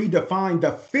had to redefine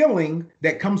the feeling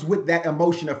that comes with that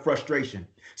emotion of frustration.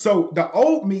 So the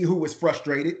old me who was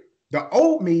frustrated, the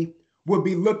old me would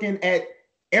be looking at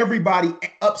everybody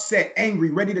upset, angry,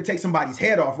 ready to take somebody's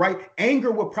head off, right?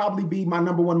 Anger would probably be my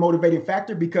number one motivating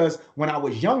factor, because when I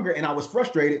was younger and I was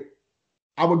frustrated,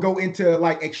 I would go into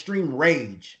like extreme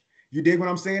rage. You dig what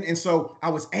I'm saying? And so I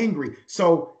was angry.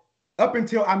 So up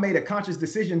until I made a conscious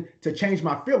decision to change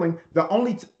my feeling,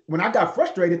 when I got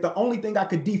frustrated, the only thing I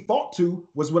could default to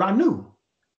was what I knew.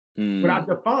 What I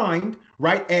defined,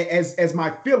 right, as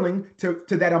my feeling to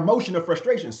that emotion of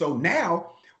frustration. So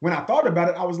now when I thought about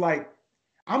it, I was like,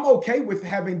 I'm okay with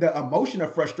having the emotion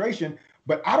of frustration,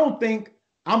 but I don't think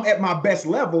I'm at my best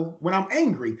level when I'm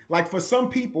angry. Like, for some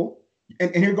people,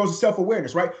 and here goes the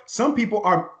self-awareness, right? Some people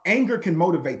anger can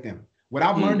motivate them. What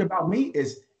I've learned about me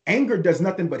is anger does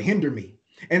nothing but hinder me.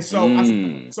 And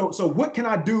so so what can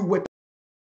I do with,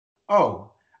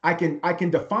 I can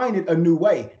define it a new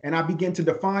way. And I begin to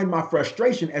define my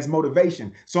frustration as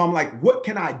motivation. So I'm like, what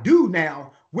can I do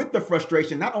now with the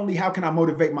frustration? Not only how can I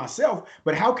motivate myself,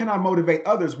 but how can I motivate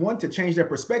others? One, to change their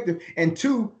perspective, and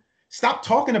two, stop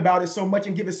talking about it so much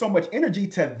and give it so much energy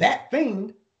to that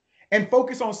thing and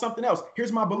focus on something else.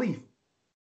 Here's my belief.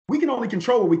 We can only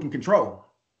control what we can control.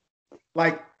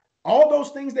 Like, all those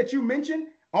things that you mentioned,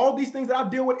 all these things that I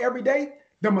deal with every day,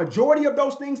 the majority of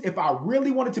those things, if I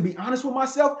really wanted to be honest with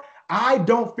myself, I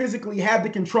don't physically have the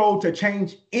control to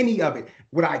change any of it.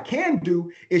 What I can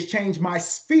do is change my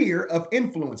sphere of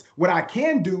influence. What I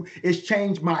can do is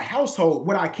change my household.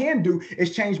 What I can do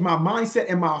is change my mindset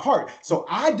and my heart. So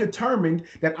I determined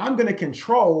that I'm going to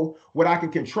control what I can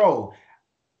control.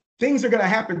 Things are going to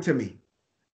happen to me.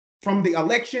 From the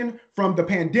election, from the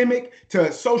pandemic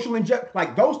to social injustice,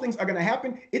 like, those things are going to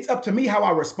happen. It's up to me how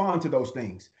I respond to those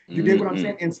things. You dig what I'm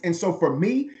saying? And so for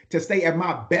me to stay at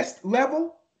my best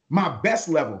level,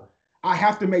 I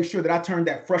have to make sure that I turn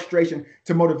that frustration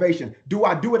to motivation. Do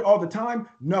I do it all the time?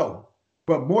 No.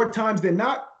 But more times than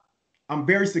not, I'm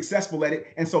very successful at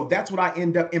it. And so that's what I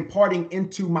end up imparting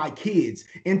into my kids,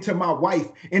 into my wife,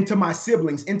 into my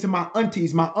siblings, into my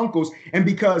aunties, my uncles. And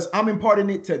because I'm imparting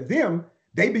it to them,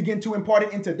 they begin to impart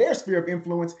it into their sphere of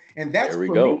influence. And that's for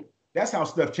me, that's how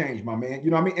stuff changed, my man.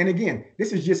 You know what I mean? And again,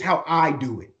 this is just how I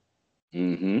do it.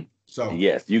 Mm-hmm. So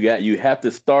yes, you have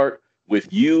to start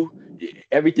with you.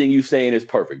 Everything you're saying is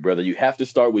perfect, brother. You have to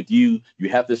start with you. You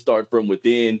have to start from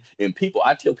within. And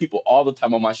I tell people all the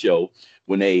time on my show,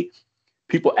 when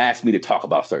people ask me to talk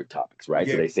about certain topics, right?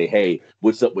 Yeah. So they say, "Hey,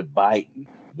 what's up with Biden?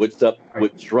 What's up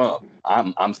with Trump?"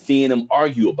 I'm seeing them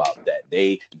argue about that.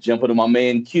 They jump into my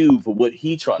man Q for what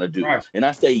he trying to do, Right. and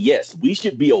I say, yes, we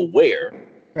should be aware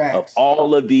of Facts.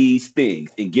 all of these things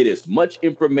and get as much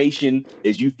information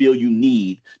as you feel you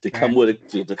need to come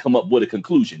up with a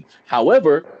conclusion.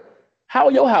 However, how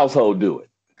your household doing?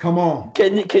 Come on.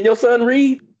 Can your son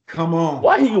read? Come on.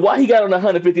 Why he got on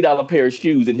 $150 pair of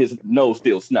shoes and his nose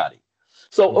still snotty?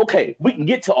 So okay, we can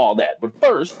get to all that, but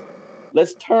first,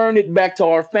 let's turn it back to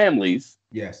our families.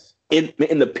 Yes. In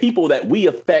the people that we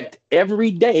affect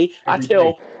every day. I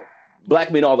tell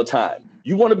black men all the time,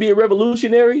 you want to be a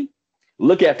revolutionary?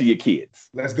 Look after your kids.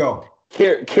 Let's go.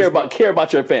 Care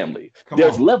about your family.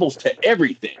 There's levels to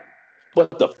everything.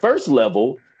 But the first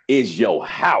level is your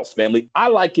house, family. I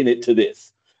liken it to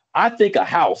this. I think a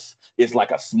house is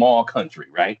like a small country,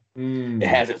 right? It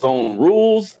has its own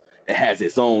rules. It has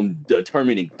its own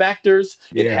determining factors.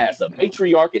 It has a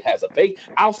matriarch. It has a bake.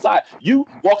 Outside, you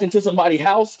walk into somebody's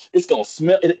house, it's gonna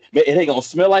smell. It ain't gonna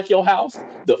smell like your house.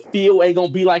 The feel ain't gonna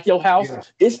be like your house.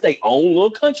 It's their own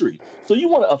little country. So you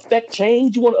want to affect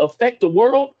change. You want to affect the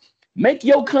world. Make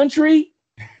your country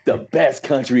the best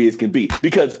country it can be.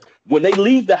 Because when they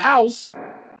leave the house,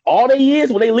 all they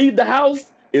is when they leave the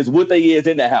house is what they is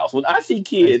in the house. When I see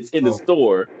kids in the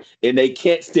store and they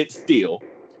can't sit still,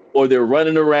 or they're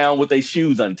running around with their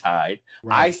shoes untied,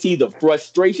 I see the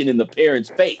frustration in the parents'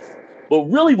 face. But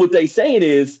really what they saying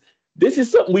is, this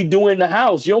is something we do in the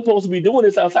house. You don't supposed to be doing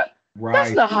this outside.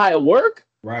 That's not how it work.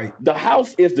 The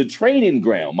house is the training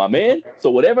ground, my man. So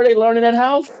whatever they learn in that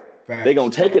house, they're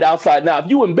going to take it outside. Now, if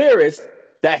you embarrassed,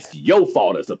 that's your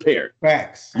fault as a parent.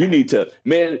 You need to,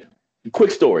 man,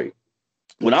 quick story.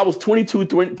 When I was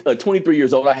 23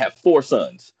 years old, I had 4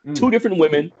 sons, 2 different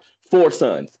women, 4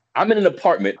 sons. I'm in an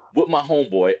apartment with my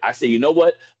homeboy. I say, you know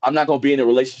what? I'm not going to be in a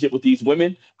relationship with these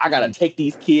women. I got to take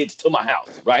these kids to my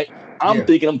house, right? I'm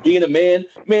thinking I'm being a man.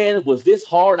 Man, was this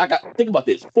hard? Think about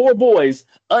this. 4 boys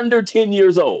under 10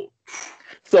 years old.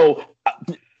 So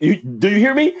do you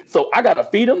hear me? So I got to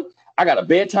feed them. I got a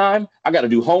bedtime. I got to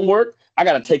do homework. I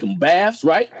got to take them baths,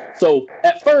 right? So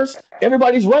at first,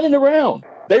 everybody's running around.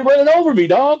 They running over me,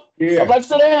 dog. I'm like,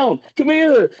 sit down. Come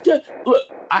here. Look,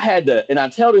 I had to, and I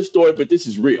tell this story, but this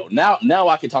is real. Now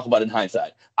I can talk about it in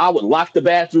hindsight. I would lock the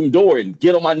bathroom door and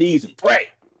get on my knees and pray.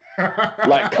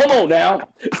 Like, come on now.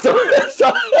 So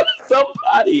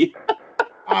somebody.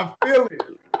 I feel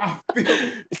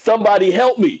it. Somebody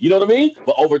help me. You know what I mean?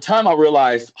 But over time, I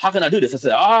realized, how can I do this? I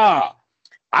said,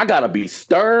 I got to be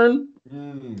stern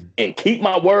and keep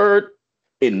my word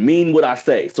and mean what I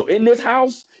say. So in this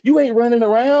house, you ain't running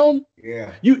around.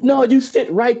 You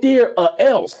sit right there or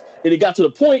else. And it got to the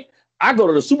point, I go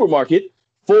to the supermarket,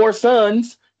 4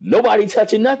 sons, nobody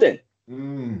touching nothing.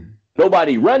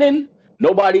 Nobody running,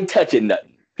 nobody touching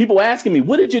nothing. People asking me,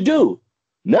 what did you do?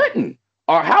 Nothing.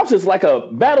 Our house is like a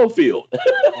battlefield.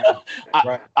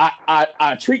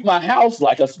 I treat my house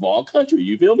like a small country.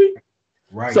 You feel me?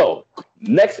 So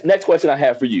next question I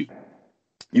have for you.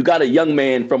 You got a young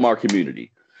man from our community,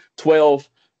 12,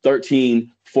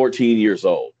 13, 14 years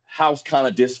old. House kind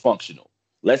of dysfunctional.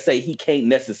 Let's say he can't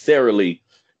necessarily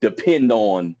depend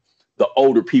on the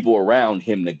older people around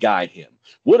him to guide him.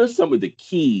 What are some of the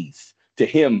keys to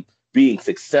him being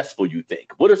successful, you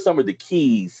think? What are some of the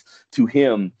keys to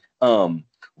him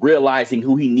realizing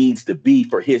who he needs to be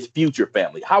for his future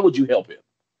family? How would you help him?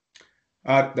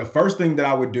 The first thing that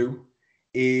I would do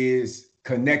is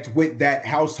connect with that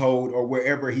household or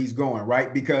wherever he's going,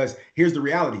 right? Because here's the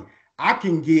reality. I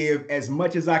can give as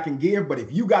much as I can give, but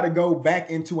if you got to go back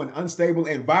into an unstable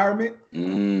environment,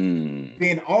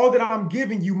 then all that I'm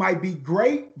giving you might be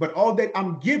great, but all that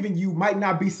I'm giving you might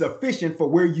not be sufficient for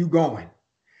where you're going.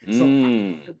 So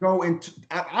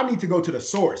I need to go to the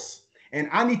source, and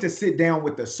I need to sit down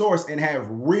with the source and have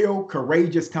real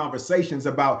courageous conversations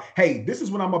about, hey, this is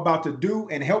what I'm about to do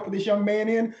and help this young man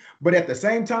in. But at the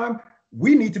same time,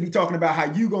 we need to be talking about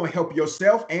how you going to help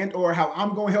yourself and or how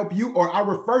I'm going to help you, or I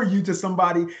refer you to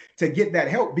somebody to get that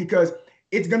help, because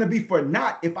it's going to be for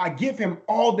naught if I give him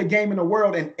all the game in the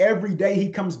world and every day he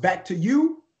comes back to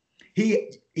you,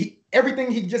 he everything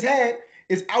he just had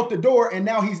is out the door, and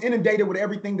now he's inundated with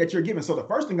everything that you're giving. So the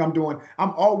first thing I'm doing,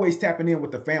 I'm always tapping in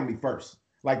with the family first.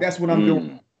 Like that's what I'm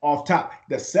doing off top.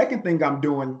 The second thing I'm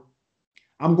doing,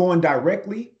 I'm going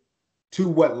directly to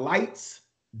what lights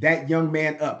that young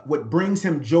man up, what brings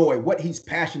him joy, what he's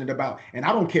passionate about. And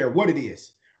I don't care what it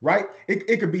is, right?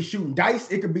 It could be shooting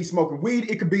dice. It could be smoking weed.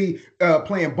 It could be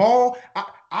playing ball.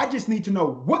 I just need to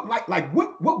know what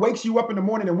what wakes you up in the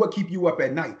morning and what keep you up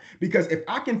at night. Because if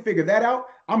I can figure that out,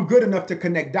 I'm good enough to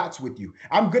connect dots with you.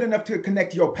 I'm good enough to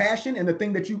connect your passion and the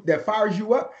thing that fires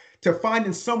you up to find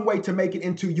in some way to make it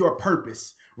into your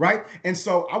purpose. Right. And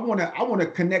so I want to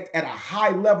connect at a high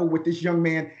level with this young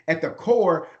man at the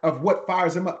core of what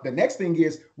fires him up. The next thing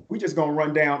is we just going to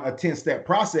run down a 10-step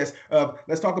process of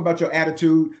let's talk about your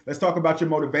attitude. Let's talk about your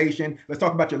motivation. Let's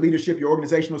talk about your leadership, your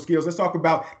organizational skills. Let's talk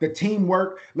about the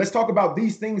teamwork. Let's talk about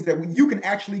these things that you can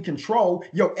actually control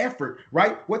your effort.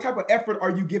 Right. What type of effort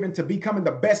are you giving to becoming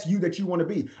the best you that you want to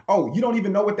be? Oh, you don't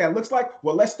even know what that looks like?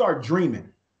 Well, let's start dreaming.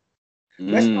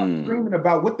 Let's start dreaming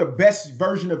about what the best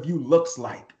version of you looks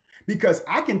like. Because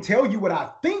I can tell you what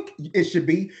I think it should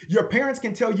be. Your parents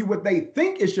can tell you what they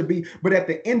think it should be. But at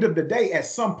the end of the day, at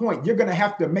some point, you're going to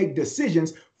have to make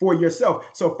decisions for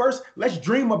yourself. So first, let's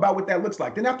dream about what that looks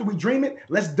like. Then after we dream it,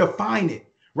 let's define it.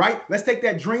 Right? Let's take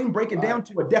that dream, break it down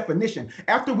to a definition.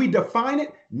 After we define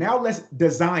it, now let's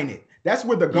design it. That's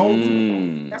where the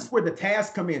goals, that's where the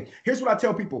tasks come in. Here's what I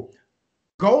tell people.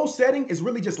 Goal setting is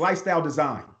really just lifestyle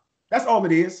design. That's all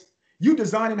it is. You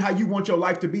designing how you want your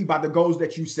life to be by the goals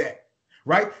that you set,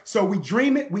 right? So we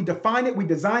dream it, we define it, we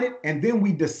design it, and then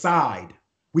we decide.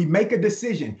 We make a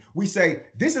decision. We say,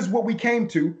 this is what we came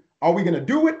to. Are we going to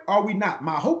do it? Are we not?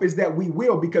 My hope is that we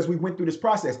will because we went through this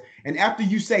process. And after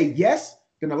you say yes,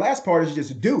 then the last part is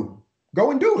just do.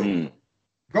 Go and do it.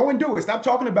 Go and do it. Stop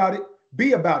talking about it.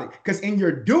 Be about it. Because in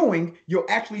your doing, you'll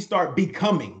actually start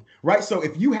becoming. Right. So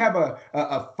if you have a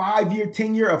 5-year,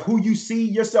 10-year of who you see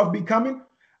yourself becoming,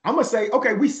 I'm going to say,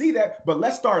 OK, we see that, but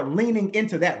let's start leaning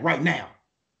into that right now.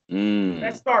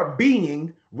 Let's start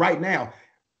being right now.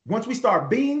 Once we start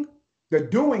being, the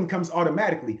doing comes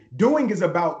automatically. Doing is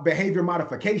about behavior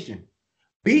modification.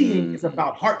 Being is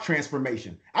about heart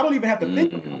transformation. I don't even have to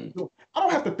think about it. I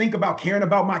don't have to think about caring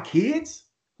about my kids.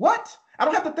 What? I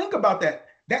don't have to think about that.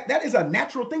 That is a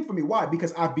natural thing for me. Why?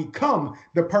 Because I've become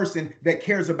the person that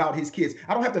cares about his kids.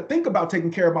 I don't have to think about taking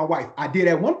care of my wife. I did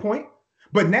at one point,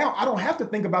 but now I don't have to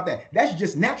think about that. That's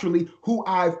just naturally who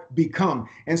I've become.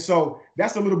 And so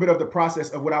that's a little bit of the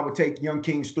process of what I would take young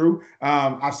kings through.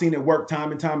 I've seen it work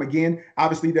time and time again.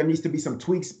 Obviously, there needs to be some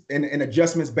tweaks and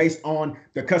adjustments based on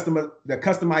the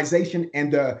customization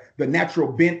and the natural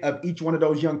bent of each one of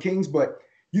those young kings. But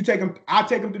you take them, I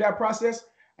take them through that process.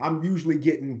 I'm usually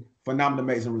getting phenomenal,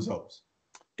 amazing results.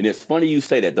 And it's funny you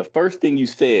say that. The first thing you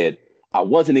said, I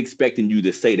wasn't expecting you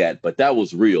to say that, but that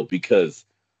was real because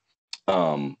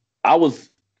I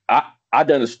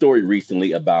done a story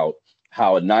recently about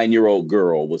how a 9-year-old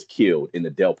girl was killed in the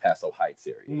Del Paso Heights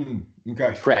area.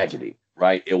 Okay. Tragedy,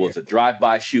 right? It was a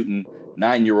drive-by shooting.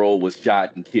 9-year-old was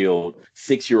shot and killed.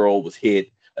 6-year-old was hit.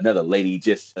 Another lady,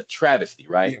 just a travesty,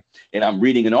 right? Yeah. And I'm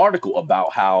reading an article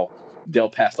about how Del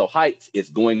Paso Heights is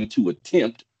going to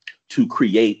attempt to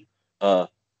create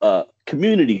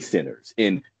community centers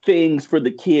and things for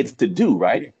the kids to do,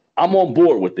 right? I'm on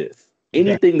board with this.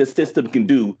 Anything the system can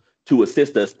do to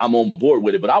assist us, I'm on board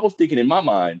with it. But I was thinking in my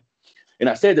mind, and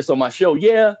I said this on my show,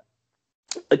 yeah,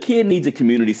 a kid needs a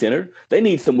community center. They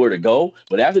need somewhere to go.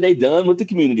 But after they're done with the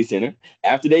community center,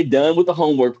 after they're done with the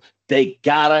homework, they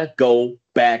gotta go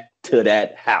back to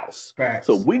that house. Facts.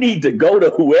 So we need to go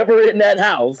to whoever in that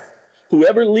house,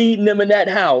 whoever leading them in that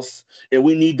house, and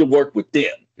we need to work with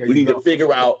them. We need to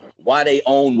figure out why they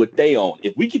own what they own.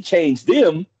 If we can change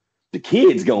them, the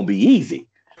kids gonna be easy.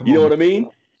 You know what I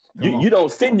mean? You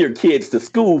don't send your kids to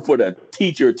school for the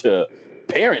teacher to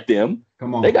parent them.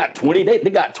 They got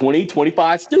 20,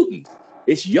 25 students.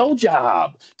 It's your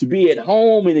job to be at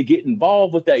home and to get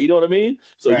involved with that. You know what I mean?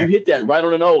 So you hit that right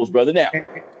on the nose, brother. Now, and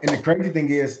the crazy thing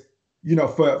is, you know,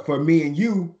 for me and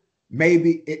you,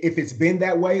 maybe if it's been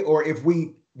that way, or if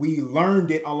we learned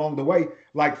it along the way,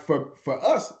 like for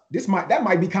us, that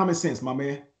might be common sense, my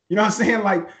man. You know what I'm saying?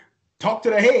 Like, talk to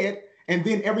the head and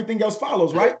then everything else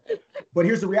follows, right? But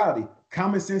here's the reality.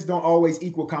 Common sense don't always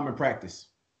equal common practice.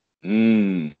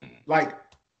 Like,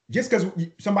 just because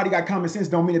somebody got common sense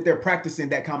don't mean that they're practicing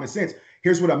that common sense.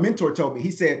 Here's what a mentor told me.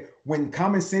 He said, when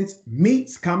common sense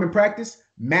meets common practice,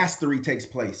 mastery takes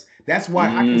place. That's why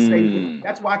I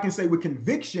can say with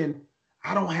conviction,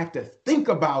 I don't have to think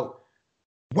about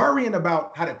worrying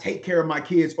about how to take care of my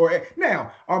kids. Or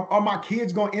now, are my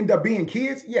kids going to end up being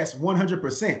kids? Yes,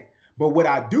 100%. But what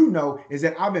I do know is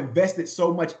that I've invested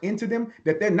so much into them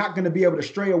that they're not going to be able to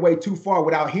stray away too far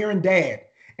without hearing dad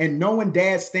and knowing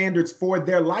dad's standards for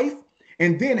their life,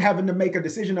 and then having to make a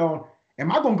decision on,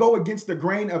 am I going to go against the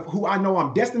grain of who I know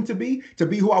I'm destined to be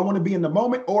who I want to be in the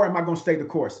moment, or am I going to stay the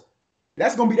course?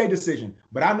 That's going to be their decision.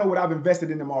 But I know what I've invested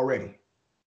in them already.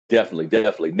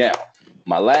 Definitely. Now,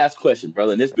 my last question,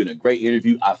 brother, and it's been a great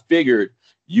interview. I figured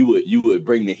you would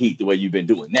bring the heat the way you've been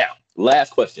doing. Now,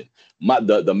 last question.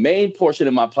 The main portion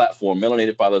of my platform,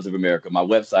 Melanated Fathers of America, my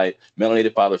website,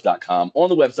 melanatedfathers.com. On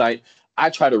the website,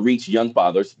 I try to reach young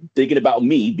fathers, thinking about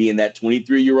me being that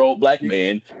 23-year-old black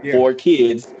man, 4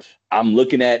 kids. I'm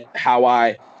looking at how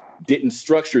I didn't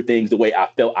structure things the way I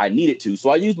felt I needed to.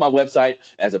 So I use my website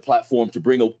as a platform to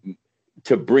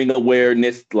bring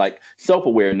awareness, like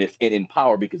self-awareness, and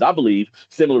empower, because I believe,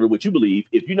 similar to what you believe,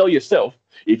 if you know yourself,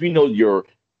 if you know your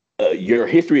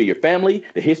history of your family,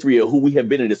 the history of who we have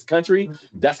been in this country,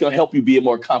 that's going to help you be a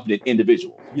more confident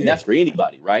individual. And that's for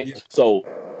anybody, right? So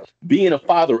being a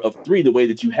father of 3 the way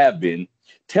that you have been,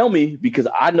 tell me, because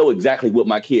I know exactly what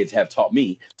my kids have taught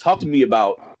me. Talk to me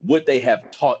about what they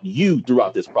have taught you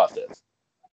throughout this process.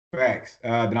 Facts.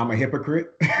 That I'm a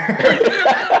hypocrite.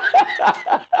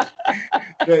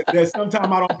 that sometimes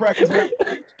I don't practice.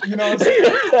 You know what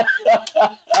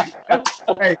I'm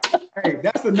saying? hey,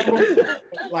 that's the number.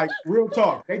 Like, real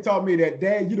talk. They taught me that,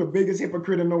 Dad, you're the biggest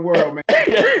hypocrite in the world, man.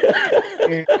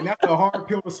 and that's a hard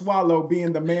pill to swallow,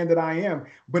 being the man that I am.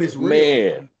 But it's real.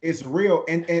 Man. It's real.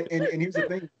 And here's the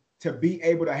thing. To be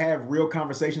able to have real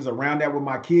conversations around that with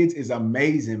my kids is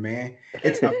amazing, man.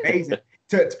 It's amazing.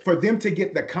 For them to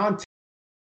get the content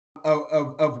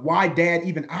of why dad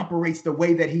even operates the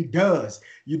way that he does.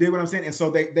 You dig what I'm saying? And so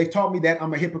they taught me that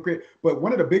I'm a hypocrite. But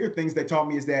one of the bigger things they taught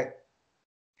me is that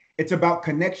it's about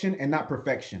connection and not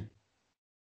perfection.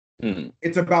 Mm-hmm.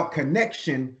 It's about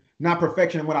connection, not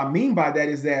perfection. And what I mean by that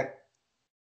is that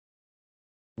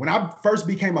when I first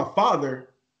became a father,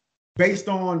 based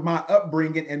on my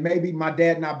upbringing and maybe my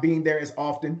dad not being there as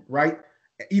often, right?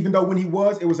 Even though when he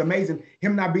was, it was amazing.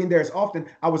 Him not being there as often,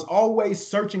 I was always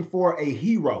searching for a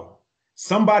hero,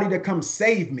 somebody to come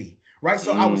save me, right?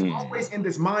 So I was always in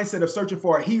this mindset of searching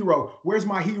for a hero. Where's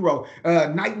my hero?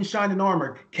 Knight in shining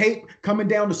armor, cape coming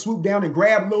down to swoop down and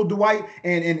grab little Dwight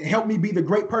and help me be the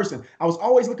great person. I was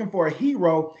always looking for a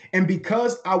hero. And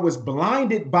because I was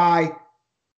blinded by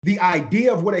the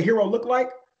idea of what a hero looked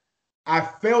like, I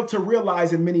failed to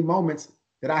realize in many moments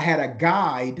that I had a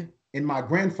guide in my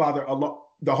grandfather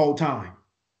the whole time.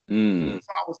 So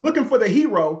I was looking for the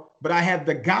hero, but I had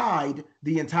the guide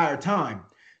the entire time.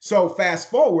 So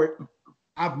fast forward,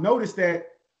 I've noticed that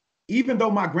even though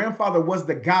my grandfather was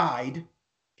the guide,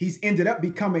 he's ended up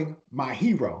becoming my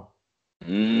hero.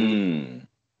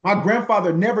 My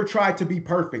grandfather never tried to be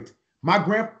perfect. My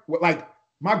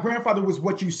grandfather was,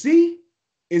 what you see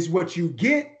is what you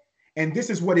get, and this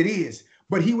is what it is.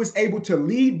 But he was able to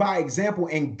lead by example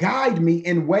and guide me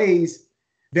in ways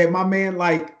that my man,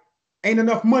 like, ain't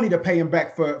enough money to pay him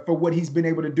back for what he's been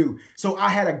able to do. So I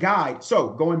had a guide.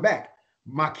 So going back,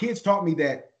 my kids taught me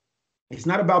that it's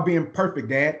not about being perfect,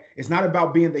 Dad. It's not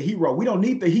about being the hero. We don't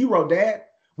need the hero, Dad.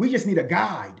 We just need a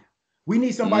guide. We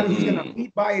need somebody who's going to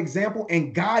lead by example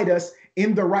and guide us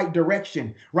in the right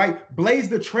direction, right? Blaze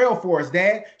the trail for us,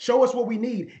 Dad. Show us what we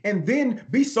need. And then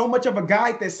be so much of a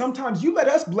guide that sometimes you let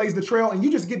us blaze the trail and you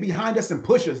just get behind us and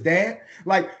push us, Dad.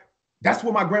 Like, that's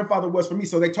what my grandfather was for me.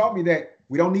 So they taught me that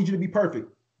we don't need you to be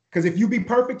perfect. Because if you be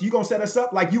perfect, you're going to set us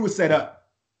up like you would set up.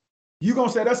 You're going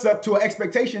to set us up to an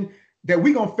expectation that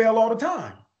we're going to fail all the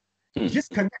time. Just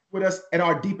connect with us at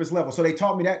our deepest level. So they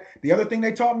taught me that. The other thing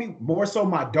they taught me, more so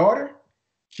my daughter,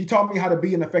 she taught me how to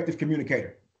be an effective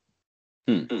communicator.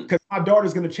 Because my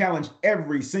daughter's going to challenge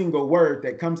every single word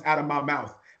that comes out of my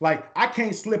mouth. Like, I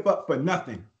can't slip up for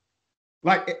nothing.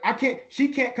 Like, she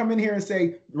can't come in here and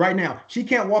say, right now, she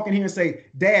can't walk in here and say,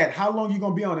 Dad, how long you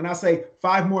going to be on? And I say,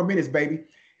 5 more minutes, baby.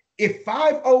 If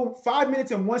 5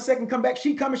 minutes and 1 second come back,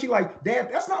 she come and she like, Dad,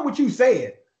 that's not what you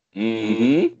said.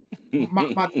 My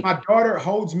daughter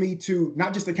holds me to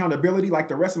not just accountability like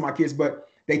the rest of my kids, but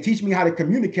they teach me how to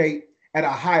communicate at a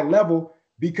high level,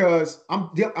 because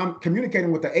I'm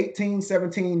communicating with the 18,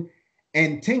 17,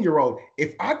 and 10-year-old.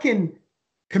 If I can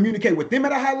communicate with them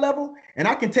at a high level and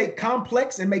I can take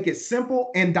complex and make it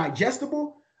simple and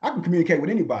digestible, I can communicate with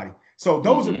anybody. So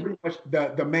those are pretty much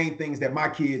the main things that my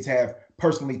kids have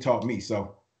personally taught me.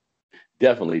 So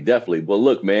definitely. Well,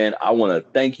 look, man, I want to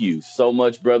thank you so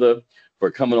much, brother, for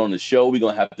coming on the show. We're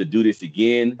going to have to do this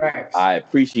again. Thanks. I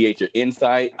appreciate your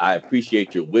insight. I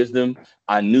appreciate your wisdom.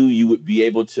 I knew you would be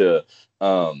able to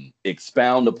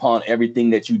expound upon everything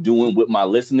that you're doing with my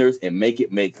listeners and make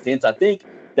it make sense. I think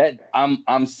that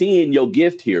I'm seeing your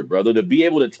gift here, brother, to be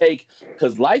able to take,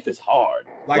 because life is hard.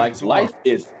 Life is Life hard.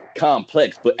 is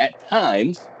complex, but at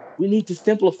times we need to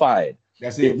simplify it.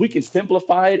 That's If it. we can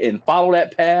simplify it and follow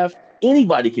that path,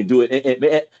 anybody can do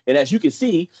it. And as you can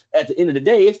see, at the end of the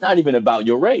day, it's not even about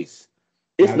your race.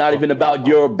 It's Not at not all. even about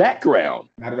your background.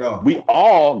 Not at all. We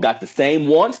all got the same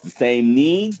wants, the same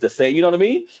needs, the same, you know what I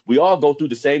mean? We all go through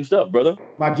the same stuff, brother.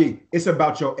 My G, it's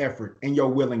about your effort and your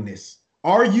willingness.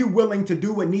 Are you willing to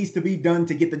do what needs to be done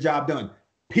to get the job done?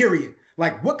 Period.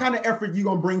 Like, what kind of effort you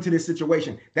gonna bring to this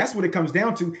situation? That's what it comes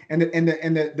down to. And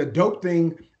the dope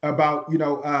thing about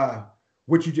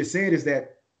what you just said is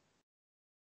that,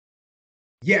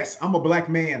 yes, I'm a black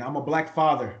man. I'm a black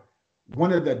father.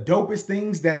 One of the dopest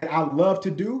things that I love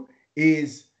to do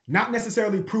is not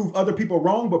necessarily prove other people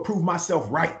wrong, but prove myself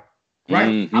right. Right?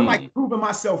 Mm-hmm. I like proving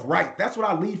myself right. That's what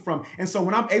I lead from. And so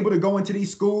when I'm able to go into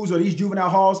these schools or these juvenile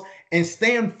halls and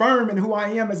stand firm in who I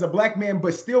am as a black man,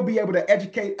 but still be able to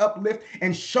educate, uplift,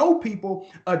 and show people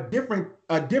a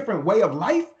different way of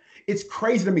life, it's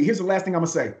crazy to me. Here's the last thing I'm gonna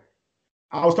say.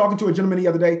 I was talking to a gentleman the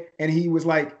other day, and he was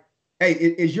like, "Hey,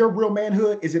 is your real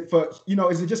manhood? Is it for,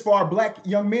 is it just for our black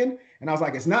young men?" And I was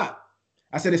like, "It's not."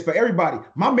 I said, "It's for everybody."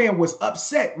 My man was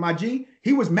upset, my G.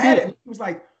 He was mad at me. He was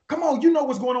like, "Come on, you know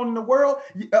what's going on in the world,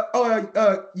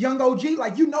 young OG,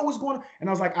 like, you know what's going on." And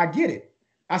I was like, "I get it."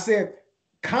 I said,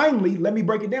 "Kindly, let me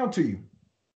break it down to you.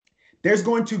 There's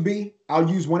going to be, I'll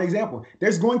use one example.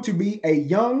 There's going to be a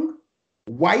young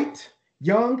white,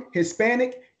 young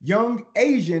Hispanic, young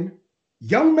Asian,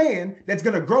 young man that's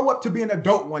going to grow up to be an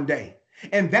adult one day.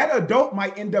 And that adult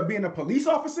might end up being a police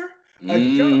officer,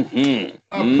 a judge,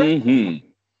 a president,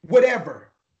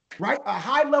 whatever, right? A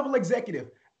high-level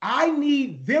executive. I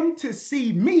need them to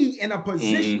see me in a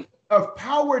position of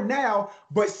power now,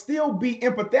 but still be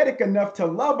empathetic enough to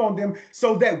love on them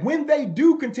so that when they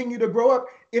do continue to grow up,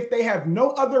 if they have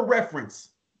no other reference,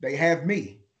 they have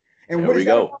me." And There what we is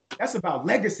that go. about? That's about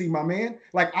legacy, my man.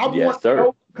 Like, I Yes, want sir.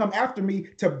 those to come after me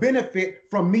to benefit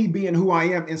from me being who I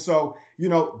am. And so,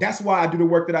 that's why I do the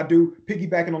work that I do.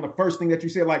 Piggybacking on the first thing that you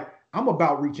said, like, I'm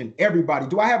about reaching everybody.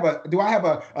 Do I have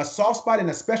a soft spot and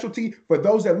a specialty for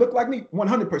those that look like me?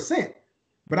 100%.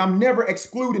 But I'm never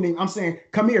excluding him. I'm saying,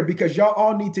 come here, because y'all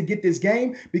all need to get this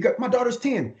game, because my daughter's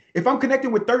 10. If I'm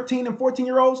connecting with 13 and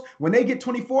 14-year-olds, when they get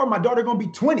 24, my daughter going to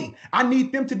be 20. I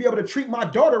need them to be able to treat my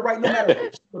daughter right, no matter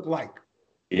what she look like.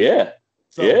 Yeah.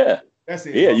 So Yeah. that's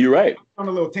it. Yeah, Bro. you're right. On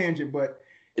a little tangent, but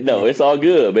No, it's all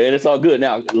good, man. It's all good.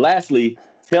 Now, lastly,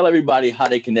 tell everybody how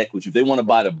they connect with you. If they want to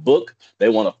buy the book, they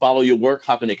want to follow your work,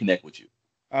 how can they connect with you?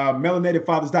 Melanated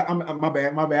Fathers. My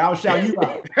bad. I'll shout you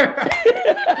out.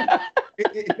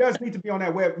 It does need to be on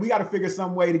that web. We got to figure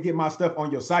some way to get my stuff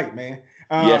on your site, man.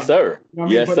 Yes, sir.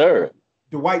 Yes, sir.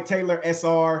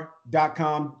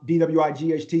 DwightTaylorSR.com,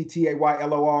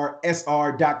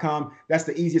 DwightTaylorSR.com. That's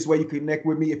the easiest way you can connect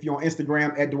with me. If you're on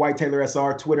Instagram at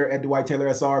DwightTaylorSR, Twitter at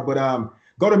DwightTaylorSR. But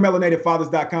go to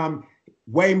melanatedfathers.com.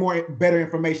 Way more better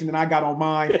information than I got on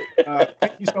mine.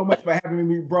 Thank you so much for having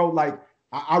me, bro. Like,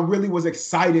 I really was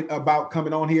excited about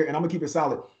coming on here, and I'm gonna keep it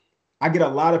solid. I get a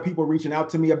lot of people reaching out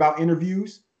to me about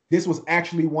interviews. This was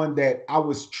actually one that I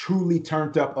was truly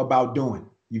turned up about doing.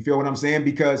 You feel what I'm saying?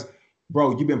 Because,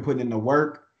 bro, you've been putting in the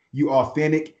work. You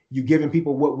authentic. You giving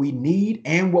people what we need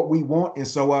and what we want. And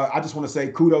so I just want to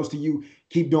say kudos to you.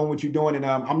 Keep doing what you're doing, and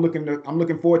I'm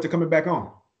looking forward to coming back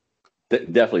on.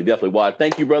 Definitely. Well,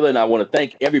 thank you, brother. And I want to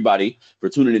thank everybody for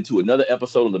tuning into another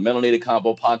episode of the Melanated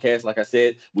Convo podcast. Like I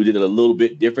said, we did it a little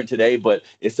bit different today, but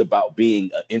it's about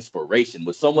being an inspiration.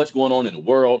 With so much going on in the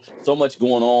world, so much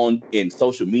going on in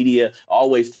social media, I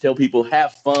always tell people,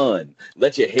 have fun,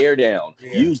 let your hair down,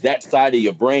 use that side of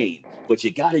your brain, but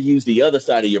you got to use the other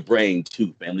side of your brain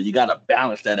too, family. You got to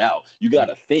balance that out. You got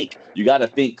to think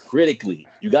critically.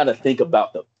 You got to think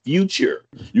about the future.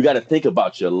 You got to think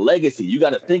about your legacy. You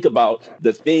got to think about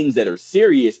the things that are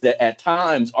serious that at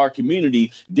times our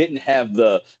community didn't have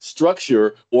the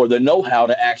structure or the know-how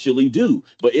to actually do.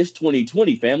 But it's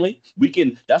 2020, family.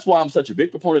 That's why I'm such a big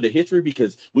proponent of history,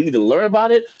 because we need to learn about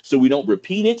it so we don't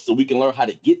repeat it, so we can learn how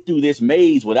to get through this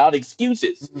maze without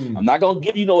excuses. I'm not going to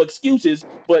give you no excuses,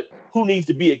 but who needs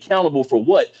to be accountable for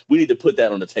what? We need to put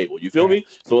that on the table. You feel me?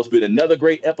 So it's been another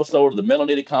great episode of the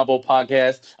Melanated Convo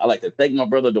podcast. I'd like to thank my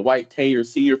brother Dwight Taylor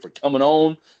Sr. for coming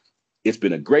on. It's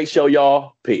been a great show,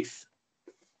 y'all. Peace.